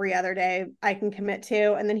like every other day I can commit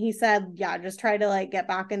to. And then he said, yeah, just try to like get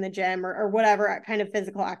back in the gym or whatever kind of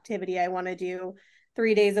physical activity I want to do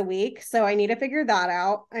 3 days a week. So I need to figure that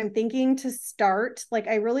out. I'm thinking to start, like,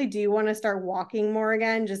 I really do want to start walking more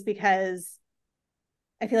again, just because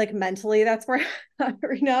I feel like mentally that's where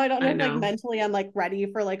right now. I don't know I if like know. mentally I'm like ready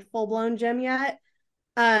for like full blown gym yet.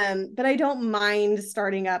 But I don't mind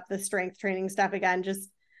starting up the strength training stuff again. Just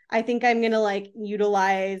I think I'm gonna like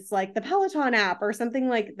utilize like the Peloton app or something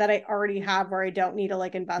like that I already have where I don't need to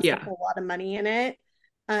like invest a Yeah. whole lot of money in it.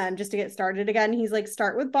 Just to get started again. He's like,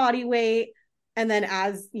 start with body weight, and then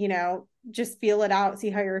as just feel it out,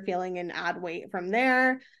 see how you're feeling, and add weight from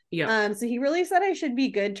there. Yep. So he really said I should be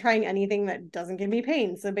good trying anything that doesn't give me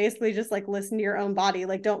pain. So basically just like listen to your own body.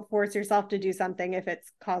 Like don't force yourself to do something if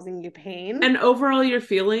it's causing you pain. And overall, you're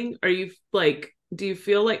feeling, are you like, do you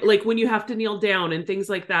feel like when you have to kneel down and things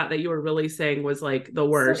like that you were really saying was like the So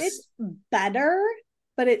it's worst? better,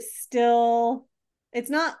 but it's not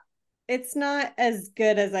as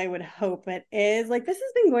good as I would hope it is. Like this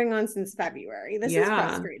has been going on since February. This is Yeah.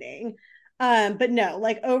 frustrating. But no,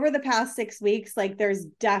 like over the past 6 weeks, like there's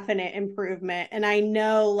definite improvement. And I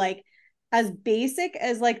know like as basic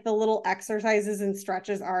as like the little exercises and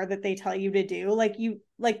stretches are that they tell you to do, like you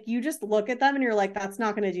just look at them and you're like, that's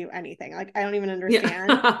not going to do anything. Like I don't even understand.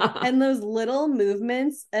 Yeah. And those little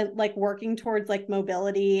movements and like working towards like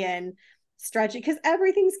mobility and stretching, because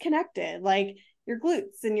everything's connected. Like your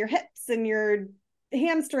glutes and your hips and your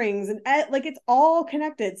hamstrings and like it's all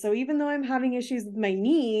connected. So even though I'm having issues with my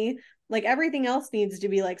knee, like everything else needs to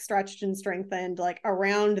be like stretched and strengthened like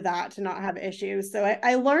around that to not have issues. So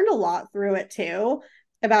I learned a lot through it too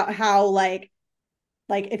about how like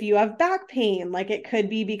if you have back pain, like it could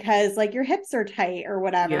be because like your hips are tight or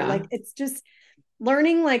whatever. Yeah. Like it's just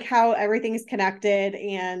learning like how everything is connected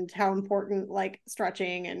and how important like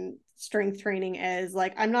stretching and strength training is.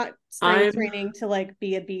 Like I'm not strength I'm, training to like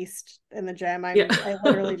be a beast in the gym. yeah. I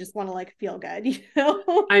literally just want to like feel good, you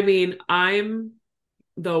know? I mean, I'm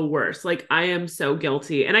the worst. Like I am so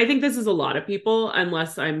guilty. And I think this is a lot of people,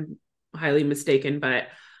 unless I'm highly mistaken, but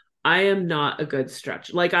I am not a good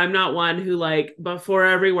stretch. Like I'm not one who like before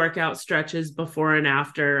every workout stretches before and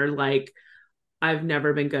after. Like I've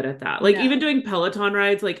never been good at that. Like even No. doing Peloton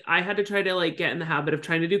rides, like I had to try to like get in the habit of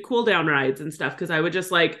trying to do cool down rides and stuff because I would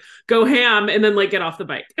just like go ham and then like get off the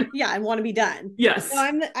bike. Yeah, I want to be done. No, Yes.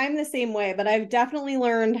 I'm the same way, but I've definitely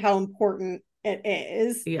learned how important it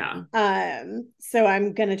is. Yeah. So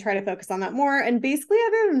I'm gonna try to focus on that more. And basically,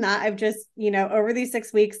 other than that, I've just, over these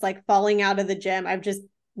 6 weeks, like falling out of the gym, I've just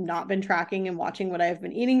not been tracking and watching what I've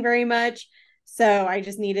been eating very much. So I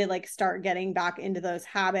just need to like start getting back into those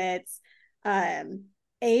habits. Um,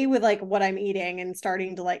 with like what I'm eating and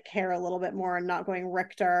starting to like care a little bit more and not going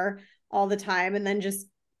Richter all the time. And then just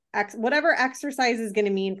whatever exercise is going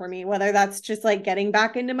to mean for me, whether that's just like getting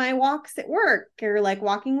back into my walks at work or like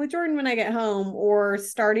walking with Jordan when I get home or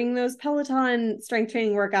starting those Peloton strength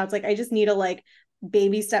training workouts. Like I just need to like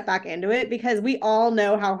baby step back into it because we all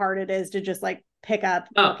know how hard it is to just like pick up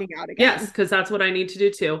working out yes, again. because that's what I need to do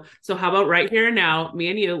too. So how about right here and now, me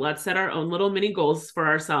and you, let's set our own little mini goals for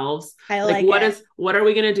ourselves. I Like like it. what are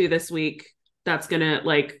we gonna do this week? That's gonna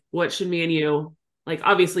like what should me and you like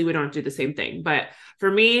obviously we don't have to do the same thing, but for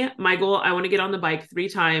me, my goal, I want to get on the bike 3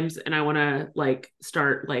 times and I want to like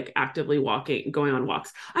start like actively walking, going on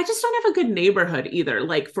walks. I just don't have a good neighborhood either,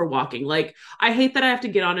 like for walking. Like I hate that I have to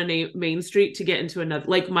get on a main street to get into another,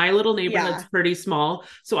 like my little neighborhood's Yeah. pretty small.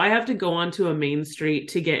 So I have to go onto a main street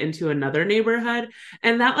to get into another neighborhood.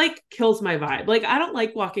 And that like kills my vibe. Like I don't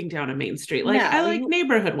like walking down a main street. Like I No, like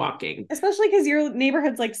neighborhood walking. especially because your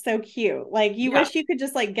neighborhood's like so cute. Like you Yeah. wish you could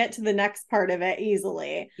just like get to the next part of it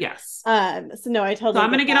easily. Yes. So no, I So totally I'm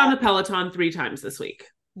going get to get on that. the Peloton 3 times this week.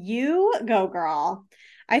 You go, girl.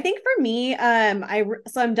 I think for me,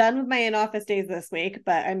 so I'm done with my in-office days this week,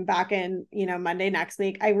 but I'm back in, Monday next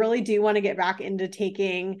week. I really do want to get back into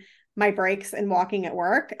taking my breaks and walking at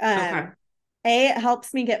work. Okay. It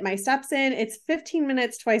helps me get my steps in. It's 15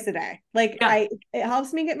 minutes twice a day. Yeah. It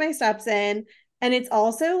helps me get my steps in. And it's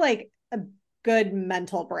also like a good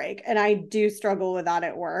mental break. And I do struggle with that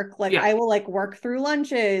at work. Like Yeah. I will like work through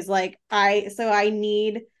lunches.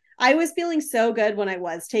 I was feeling so good when I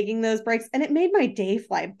was taking those breaks and it made my day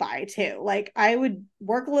fly by too. Like I would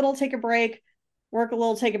work a little, take a break, work a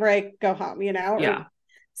little, take a break, go home, Yeah.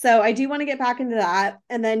 So I do want to get back into that.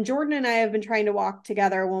 And then Jordan and I have been trying to walk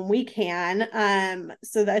together when we can.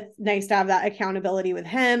 So that's nice to have that accountability with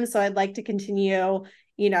him. So I'd like to continue,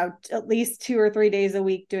 at least 2 or 3 days a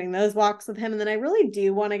week doing those walks with him. And then I really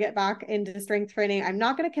do want to get back into strength training. I'm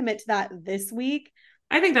not going to commit to that this week.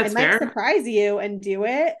 I think I that's might fair. surprise you and do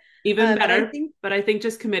it. Even But I better. think But I think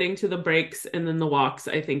just committing to the breaks and then the walks,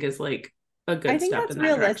 I think is like a I good think step that's in that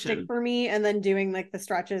realistic direction. for me. And then doing like the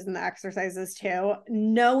stretches and the exercises too,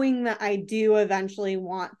 knowing that I do eventually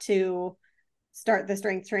want to start the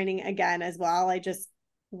strength training again as well. I just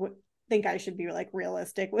think I should be like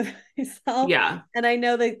realistic with myself. Yeah. And I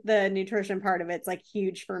know that the nutrition part of it's like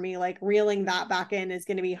huge for me. Like reeling that back in is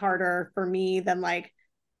going to be harder for me than like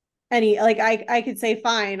I could say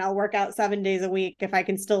fine, I'll work out 7 days a week if I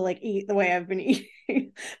can still like eat the way I've been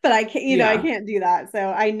eating. But I can't, I Yeah. can't do that. So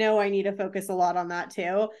I know I need to focus a lot on that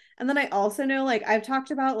too. And then I also know like I've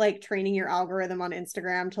talked about like training your algorithm on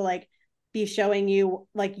Instagram to like be showing you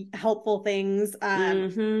like helpful things.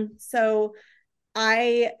 Mm-hmm. So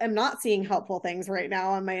I am not seeing helpful things right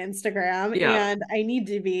now on my Instagram Yeah. and I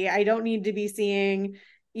don't need to be seeing,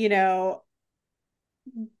 you know,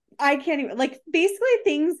 I can't even like basically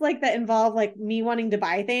things like that involve like me wanting to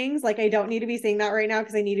buy things. Like I don't need to be saying that right now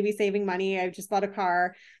because I need to be saving money. I've just bought a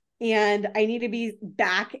car and I need to be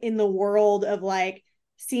back in the world of like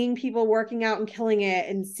seeing people working out and killing it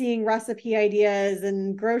and seeing recipe ideas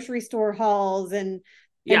and grocery store hauls and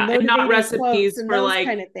Yeah. And not motivating quotes recipes and for those like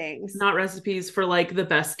kind of things. not recipes for like the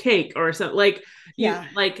best cake or something like you Yeah.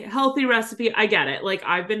 like healthy recipe. I get it. Like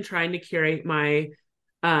I've been trying to curate my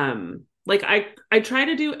like I try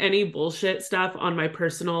to do any bullshit stuff on my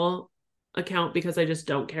personal account because I just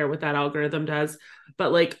don't care what that algorithm does.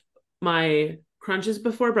 But like my crunches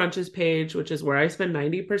before brunches page, which is where I spend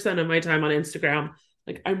 90% of my time on Instagram,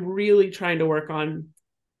 like I'm really trying to work on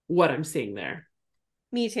what I'm seeing there.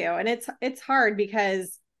 Me too. And it's hard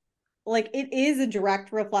because like it is a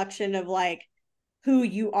direct reflection of like who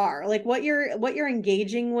you are, like what you're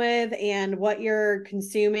engaging with and what you're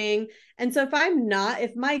consuming. And so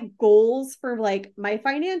if my goals for like my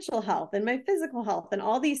financial health and my physical health and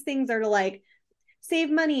all these things are to like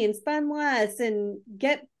save money and spend less and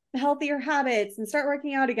get healthier habits and start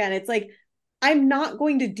working out again, it's like I'm not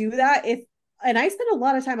going to do that if and I spend a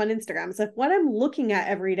lot of time on Instagram. So if what I'm looking at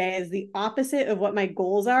every day is the opposite of what my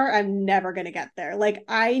goals are, I'm never going to get there. Like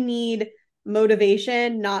I need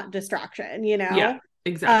motivation, not distraction, Yeah,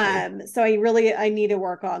 exactly. So I need to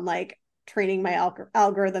work on like training my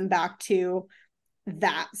algorithm back to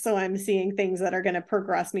that. So I'm seeing things that are going to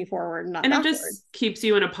progress me forward, not And it backwards. just keeps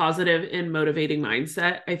you in a positive and motivating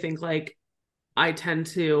mindset. I think like I tend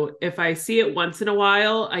to, if I see it once in a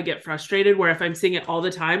while, I get frustrated. Where if I'm seeing it all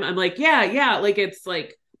the time, I'm like, yeah. Like it's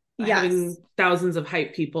like having Yes. thousands of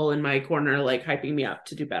hype people in my corner, like hyping me up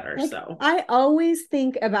to do better. Like So I always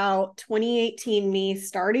think about 2018 me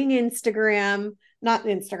starting Instagram, not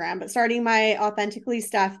Instagram, but starting my Authentically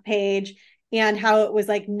Steph page, and how it was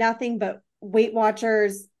like nothing but Weight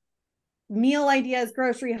Watchers, meal ideas,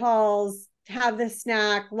 grocery hauls, have this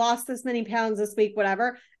snack, lost this many pounds this week,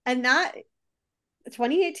 whatever. And that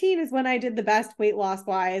 2018 is when I did the best weight loss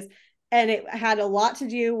wise. And it had a lot to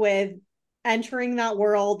do with entering that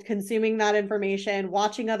world, consuming that information,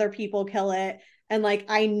 watching other people kill it. And like,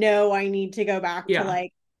 I know I need to go back to yeah,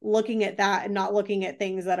 like looking at that and not looking at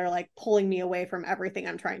things that are like pulling me away from everything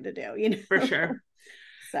I'm trying to do, you for know? sure.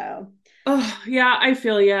 So Oh, yeah, I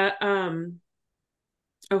feel ya.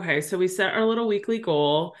 Okay, so we set our little weekly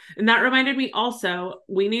goal. And that reminded me also,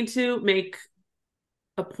 we need to make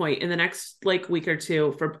a point in the next like week or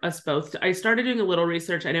two for us both. I started doing a little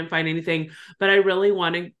research. I didn't find anything, but I really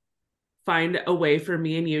want to find a way for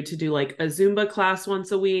me and you to do like a Zumba class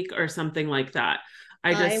once a week or something like that.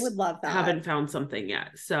 I I just would love that. haven't found something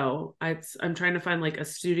yet. So I'm trying to find like a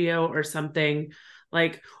studio or something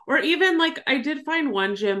like, or even like I did find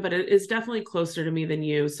one gym, but it is definitely closer to me than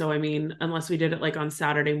you. So, I mean, unless we did it like on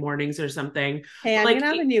Saturday mornings or something, Hey, but I'm like, gonna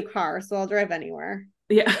have a new car, so I'll drive anywhere.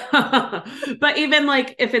 yeah. But even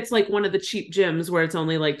like if it's like one of the cheap gyms where it's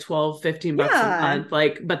only like 12, 15 bucks a Yeah, month,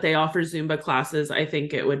 like, but they offer Zumba classes, I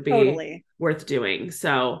think it would be totally. worth doing.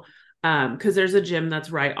 So, because there's a gym that's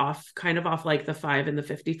right off, kind of off like the 5 and the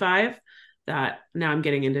 55 that now I'm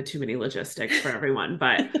getting into too many logistics for everyone,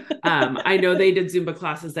 but I know they did Zumba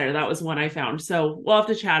classes there. That was one I found. So we'll have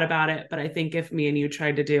to chat about it. But I think if me and you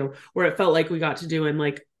tried to do where it felt like we got to do in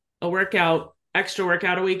like a workout, extra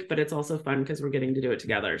workout a week, but it's also fun because we're getting to do it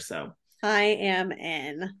together. So, I am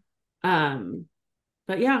in. um,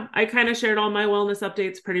 but yeah, I kind of shared all my wellness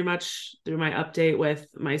updates pretty much through my update with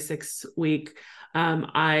my 6 week.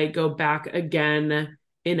 I go back again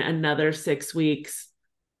in another 6 weeks,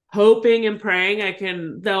 hoping and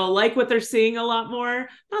praying they'll like what they're seeing a lot more.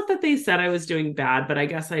 Not that they said I was doing bad, but I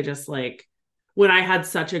guess I just like when I had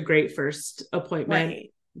such a great first appointment,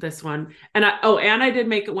 Right. this one. And I did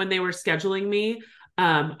make it when they were scheduling me.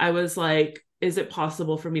 I was like, is it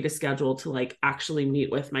possible for me to schedule to like actually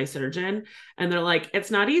meet with my surgeon? And they're like,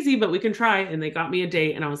 it's not easy, but we can try. And they got me a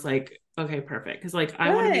date. And I was like, okay, perfect. Cause like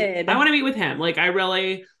I want Good. to meet with him. Like I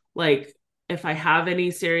really like if I have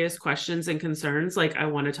any serious questions and concerns, like I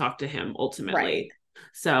want to talk to him Right. ultimately.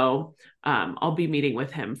 So I'll be meeting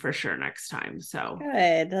with him for sure next time. So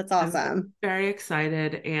Good. That's I'm awesome. very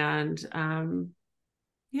excited. And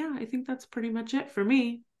yeah, I think that's pretty much it for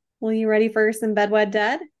me. Well, you ready for some Bedwed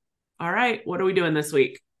Dead? All right. What are we doing this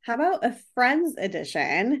week? How about a Friends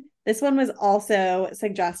edition? This one was also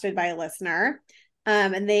suggested by a listener.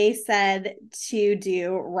 And they said to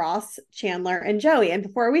do Ross, Chandler, and Joey. And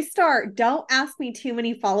before we start, don't ask me too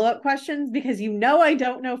many follow-up questions because you know I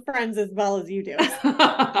don't know Friends as well as you do.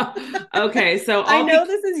 Okay, so I know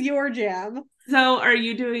this is your jam. so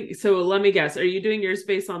let me guess, are you doing yours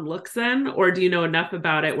based on looks then, or do you know enough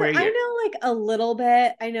about it So where I you're know like a little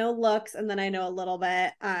bit. I know looks and then I know a little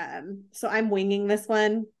bit. So I'm winging this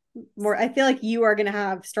one more. I feel like you are gonna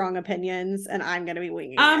have strong opinions and I'm gonna be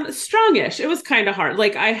winging it. strongish? It was kind of hard.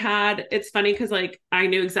 Like it's funny because like I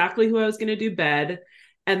knew exactly who I was gonna do bed,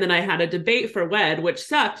 and then I had a debate for wed, which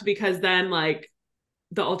sucked because then like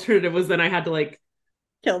the alternative was then I had to like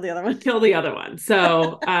Kill the other one. kill the other one.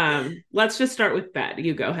 So let's just start with bed.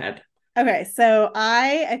 You go ahead. Okay, so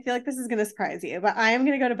I feel like this is gonna surprise you, but I am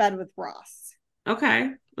gonna go to bed with Ross.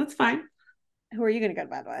 Okay, that's fine. Who are you gonna go to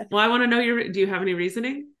bed with? Well, I want to know do you have any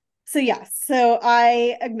reasoning? So yes, so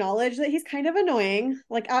I acknowledge that he's kind of annoying.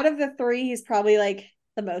 Like out of the three, he's probably like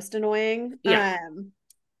the most annoying. Yeah.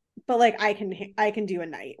 But like I can do a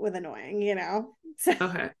night with annoying, you know. So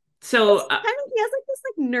Okay. So he has like this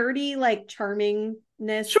like nerdy like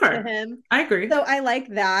charmingness to sure. him. I agree. So I like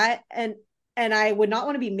that, and I would not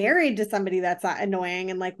want to be married to somebody that's that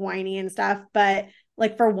annoying and like whiny and stuff. But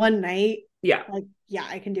like for one night, Yeah. like yeah,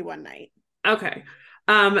 I can do one night. Okay.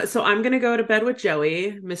 So I'm gonna go to bed with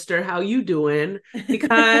Joey, Mr. How you doing?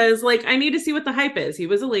 Because like I need to see what the hype is. He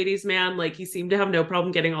was a ladies' man, like he seemed to have no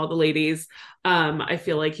problem getting all the ladies. I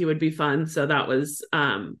feel like he would be fun. So that was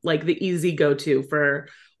like the easy go-to for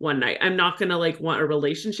one night. I'm not gonna like want a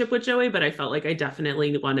relationship with Joey, but I felt like I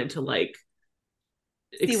definitely wanted to like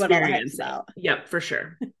See what all the hype's experience it. about. Yep, for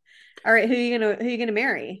sure. All right, who are you gonna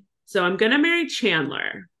marry? So I'm gonna marry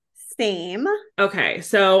Chandler. Same. Okay,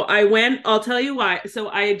 so I'll tell you why. So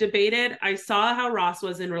I debated, I saw how Ross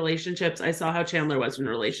was in relationships. I saw how Chandler was in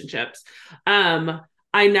relationships.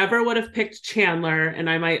 I never would have picked Chandler, and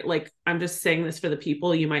I might like, I'm just saying this for the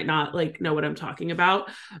people, you might not like know what I'm talking about,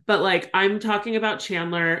 but like I'm talking about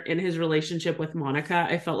Chandler in his relationship with Monica.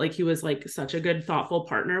 I felt like he was like such a good, thoughtful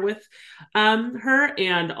partner with her,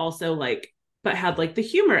 and also like, but had like the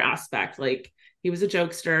humor aspect, like he was a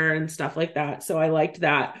jokester and stuff like that. So I liked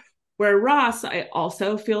that. Where Ross, I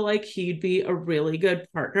also feel like he'd be a really good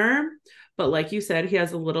partner, but like you said, he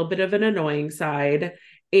has a little bit of an annoying side.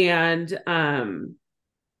 And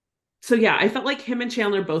so yeah, I felt like him and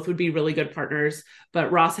Chandler both would be really good partners,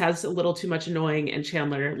 but Ross has a little too much annoying and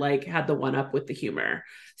Chandler like had the one up with the humor.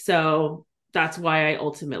 So that's why I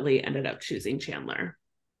ultimately ended up choosing Chandler.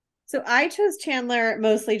 So I chose Chandler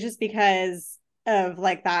mostly just because of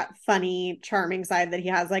like that funny, charming side that he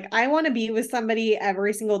has. Like, I want to be with somebody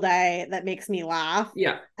every single day that makes me laugh.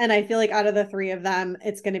 Yeah. And I feel like out of the three of them,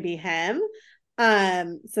 it's going to be him.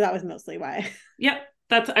 So that was mostly why. Yep.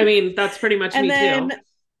 That's pretty much and me then too.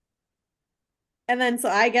 and then so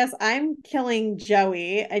I guess I'm killing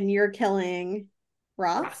Joey and you're killing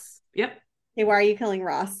Ross. Ross. Yep. Hey, why are you killing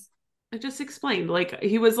Ross? I just explained. Like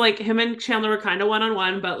he was like him and Chandler were kind of one on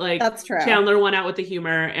one, but like That's true. Chandler won out with the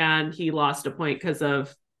humor and he lost a point because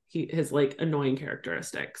of his like annoying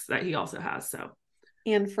characteristics that he also has. So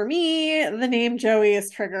And for me, the name Joey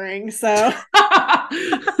is triggering. So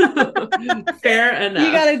fair enough.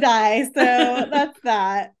 You gotta die. So that's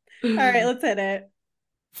that. All right, let's hit it.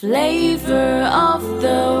 Flavor of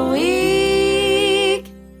the week.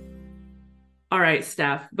 All right,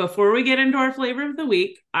 Steph, before we get into our flavor of the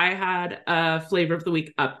week, I had a flavor of the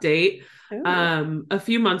week update. A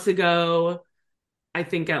few months ago, I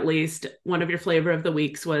think at least one of your flavor of the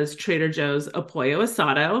weeks was Trader Joe's a pollo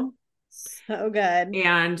asado. So good.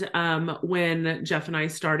 And when Jeff and I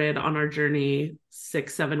started on our journey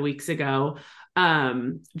 6-7 weeks ago,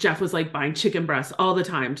 Jeff was like buying chicken breasts all the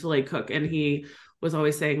time to like cook, and he was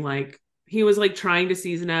always saying like he was like trying to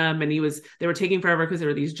season them, and they were taking forever because there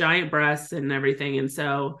were these giant breasts and everything. And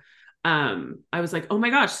so I was like, oh my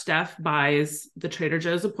gosh, Steph buys the Trader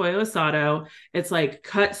Joe's pollo asado. It's like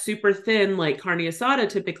cut super thin like carne asada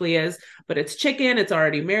typically is, but it's chicken, it's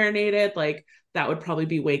already marinated. Like that would probably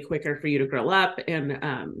be way quicker for you to grill up,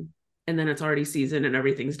 and then it's already seasoned and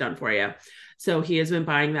everything's done for you. So he has been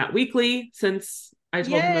buying that weekly since I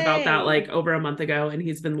told him about that like over a month ago, and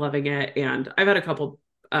he's been loving it. And I've had a couple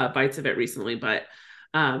bites of it recently, but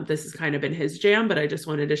this has kind of been his jam. But I just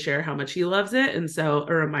wanted to share how much he loves it. And so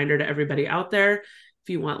a reminder to everybody out there, if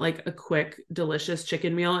you want like a quick, delicious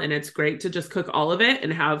chicken meal, and it's great to just cook all of it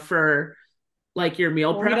and have for like your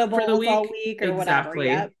meal prep for the week, all week or exactly.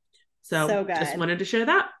 Whatever. Yep. So good. Just wanted to share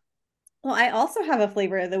that. Well, I also have a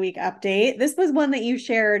flavor of the week update. This was one that you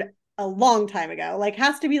shared a long time ago, like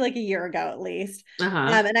has to be like a year ago at least.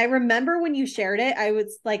 And I remember when you shared it, I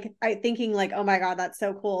was like, thinking like, oh my God, that's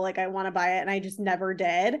so cool. Like I want to buy it. And I just never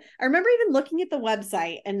did. I remember even looking at the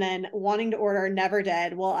website and then wanting to order, never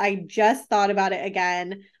did. Well, I just thought about it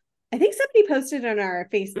again. I think somebody posted on our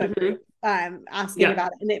Facebook group asking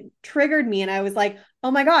about it, and it triggered me. And I was like,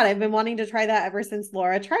 oh my God, I've been wanting to try that ever since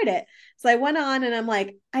Laura tried it. So I went on and I'm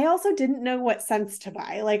like, I also didn't know what scents to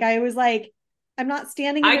buy. Like I was like, I'm not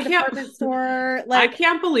standing in a department store. Like I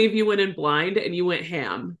can't believe you went in blind and you went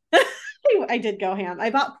ham. I did go ham. I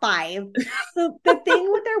bought 5. So the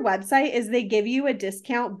thing with their website is they give you a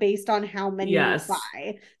discount based on how many you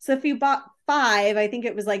buy. So if you bought 5, I think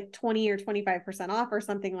it was like 20 or 25% off or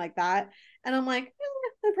something like that. And I'm like,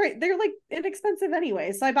 they're like inexpensive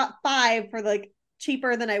anyway. So I bought 5 for like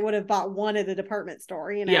cheaper than I would have bought 1 at a department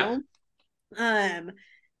store, you know? Yeah.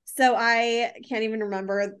 So I can't even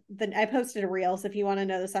remember I posted a reel. So if you want to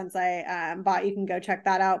know the scents I bought, you can go check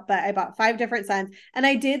that out. But I bought 5 different scents, and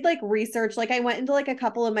I did like research. Like I went into like a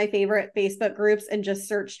couple of my favorite Facebook groups and just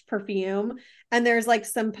searched perfume. And there's like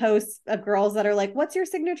some posts of girls that are like, what's your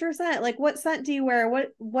signature scent? Like what scent do you wear?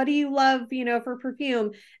 What do you love, for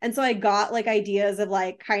perfume? And so I got like ideas of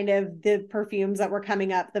like kind of the perfumes that were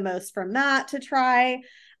coming up the most from that to try.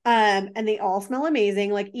 And they all smell amazing.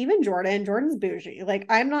 Like even Jordan's bougie. Like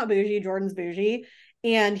I'm not bougie, Jordan's bougie.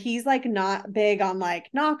 And he's like not big on like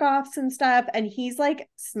knockoffs and stuff. And he's like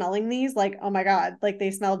smelling these like, oh my God, like they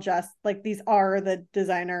smell just like these are the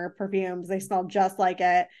designer perfumes. They smell just like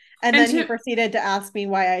it. And then he proceeded to ask me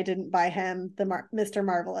why I didn't buy him the Mr.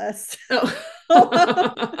 Marvelous. Oh.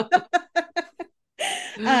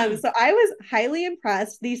 So I was highly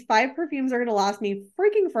impressed. These 5 perfumes are going to last me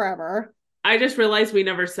freaking forever. I just realized we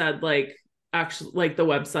never said like actually like the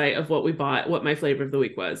website of what we bought, what my flavor of the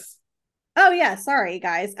week was. Oh yeah, sorry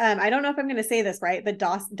guys. I don't know if I'm going to say this right, but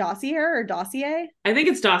dossier or dossier. I think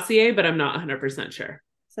it's Dossier, but I'm not 100% sure.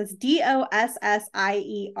 So it's Dossier.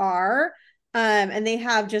 And they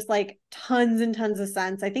have just like tons and tons of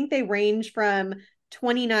scents. I think they range from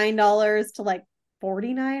 $29 to like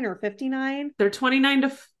 49 or 59. They're 29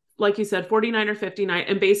 to, like you said, 49 or 59.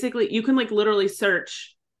 And basically, you can like literally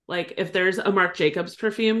search, like if there's a Marc Jacobs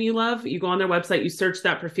perfume you love, you go on their website, you search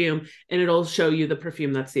that perfume, and it'll show you the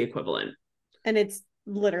perfume that's the equivalent. And it's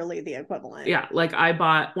literally the equivalent. Yeah, like I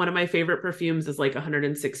bought one of my favorite perfumes is like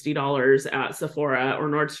 $160 at Sephora or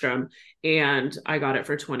Nordstrom, and I got it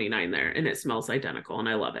for 29 there, and it smells identical, and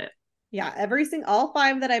I love it. Yeah, all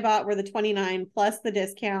 5 that I bought were the 29 plus the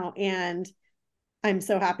discount, and I'm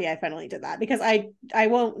so happy I finally did that because I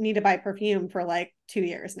won't need to buy perfume for like 2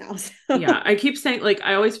 years now. So. Yeah, I keep saying, like,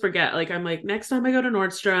 I always forget, like I'm like, next time I go to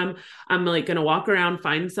Nordstrom, I'm like gonna walk around,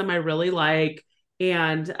 find some I really like,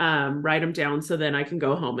 and write them down so then I can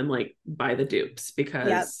go home and like buy the dupes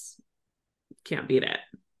because can't beat it.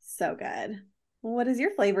 So good. Well, what is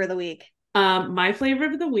your flavor of the week? My flavor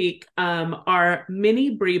of the week are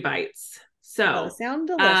mini brie bites. So those sound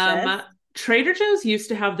delicious. Trader Joe's used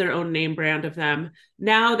to have their own name brand of them.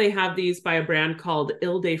 Now they have these by a brand called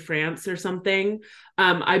Ile de France or something.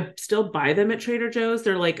 I still buy them at Trader Joe's.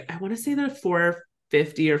 They're like, I want to say they're $4.50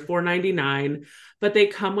 or $4.99, but they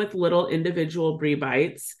come with little individual brie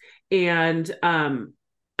bites. And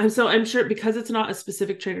I'm sure because it's not a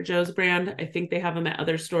specific Trader Joe's brand, I think they have them at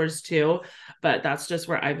other stores too, but that's just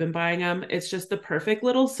where I've been buying them. It's just the perfect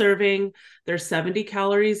little serving. They're 70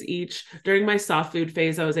 calories each. During my soft food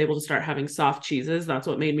phase, I was able to start having soft cheeses. That's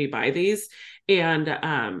what made me buy these. And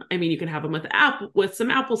I mean, you can have them with some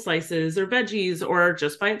apple slices or veggies or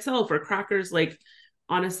just by itself or crackers. Like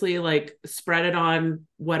honestly, like spread it on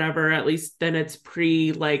whatever, at least then it's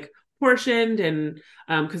like portioned, and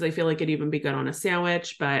because I feel like it'd even be good on a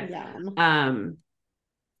sandwich. But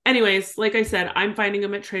anyways, like I said, I'm finding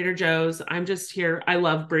them at Trader Joe's. I'm just here. I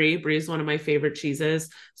love brie. Brie is one of my favorite cheeses,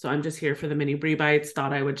 so I'm just here for the mini brie bites.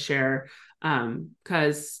 Thought I would share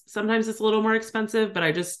because sometimes it's a little more expensive, but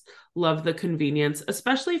I just love the convenience,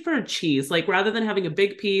 especially for a cheese. Like rather than having a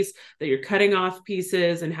big piece that you're cutting off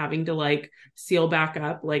pieces and having to like seal back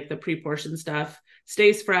up, like the pre-portioned stuff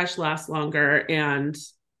stays fresh, lasts longer, and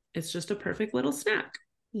it's just a perfect little snack.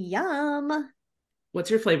 Yum. What's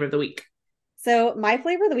your flavor of the week? So my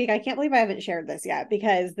flavor of the week, I can't believe I haven't shared this yet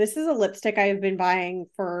because this is a lipstick I've been buying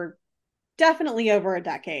for definitely over a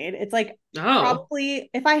decade. It's like probably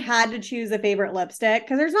if I had to choose a favorite lipstick,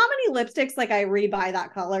 because there's not many lipsticks like I rebuy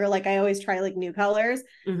that color. Like I always try like new colors.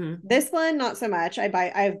 Mm-hmm. This one, not so much.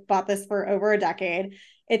 I've bought this for over a decade.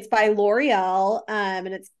 It's by L'Oreal, and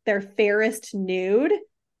it's their Fairest Nude.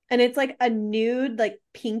 And it's like a nude, like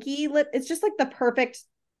pinky lip. It's just like the perfect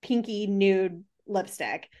pinky nude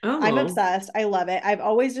lipstick. I'm obsessed. I love it. I've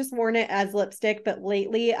always just worn it as lipstick, but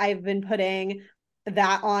lately I've been putting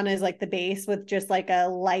that on as like the base with just like a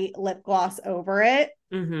light lip gloss over it.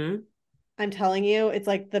 Mm-hmm. I'm telling you, it's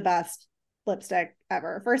like the best lipstick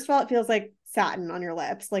ever. First of all, it feels like satin on your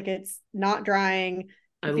lips. Like it's not drying.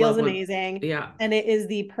 It feels amazing. Yeah. And it is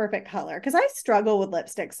the perfect color. Because I struggle with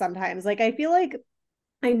lipsticks sometimes. Like I feel like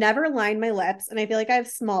I never line my lips and I feel like I have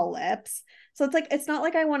small lips. So it's like, it's not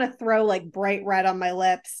like I want to throw like bright red on my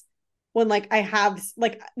lips when like I have,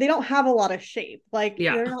 like, they don't have a lot of shape. Like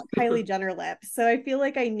they're not Kylie Jenner lips. So I feel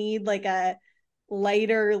like I need like a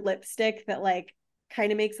lighter lipstick that like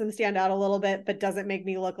kind of makes them stand out a little bit, but doesn't make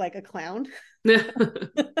me look like a clown.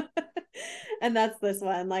 And that's this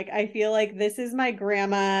one. Like, I feel like this is my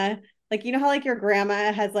grandma. Like, you know how like your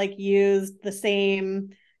grandma has like used the same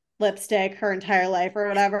lipstick her entire life or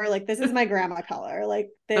whatever, like this is my grandma color. Like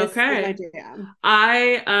this is my jam.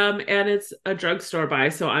 And it's a drugstore buy,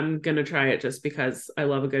 so I'm gonna try it just because I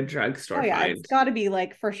love a good drugstore find. It's got to be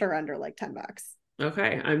like for sure under like $10.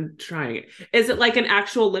 Okay, I'm trying it. Is it like an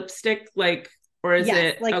actual lipstick, like, or is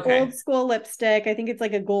it like old school lipstick? I think it's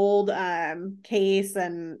like a gold case,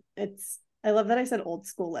 and I love that I said old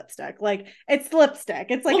school lipstick. Like it's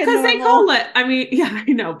lipstick. It's like because they call it. I mean, yeah,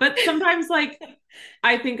 I know, but sometimes like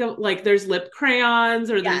I think of like there's lip crayons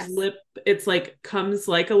or there's lip. It's like comes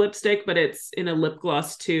like a lipstick, but it's in a lip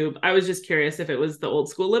gloss tube. I was just curious if it was the old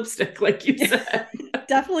school lipstick, like you said.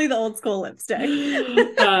 Definitely the old school lipstick.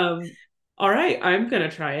 All right, I'm gonna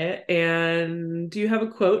try it. And do you have a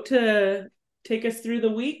quote to take us through the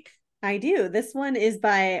week? I do. This one is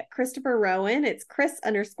by Christopher Rowan. It's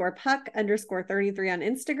Chris_Puck_33 on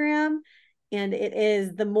Instagram. And it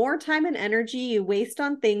is, the more time and energy you waste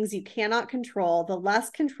on things you cannot control, the less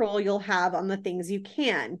control you'll have on the things you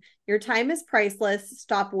can. Your time is priceless.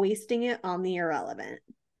 Stop wasting it on the irrelevant.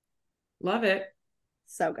 Love it.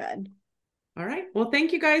 So good. All right. Well,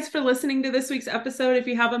 thank you guys for listening to this week's episode. If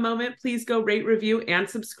you have a moment, please go rate, review, and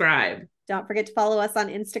subscribe. Don't forget to follow us on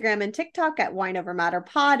Instagram and TikTok at Wine Over Matter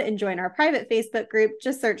Pod and join our private Facebook group.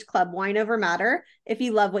 Just search Club Wine Over Matter. If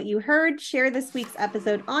you love what you heard, share this week's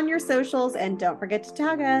episode on your socials and don't forget to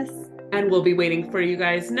tag us. And we'll be waiting for you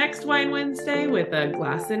guys next Wine Wednesday with a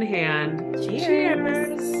glass in hand. Cheers.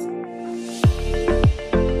 Cheers.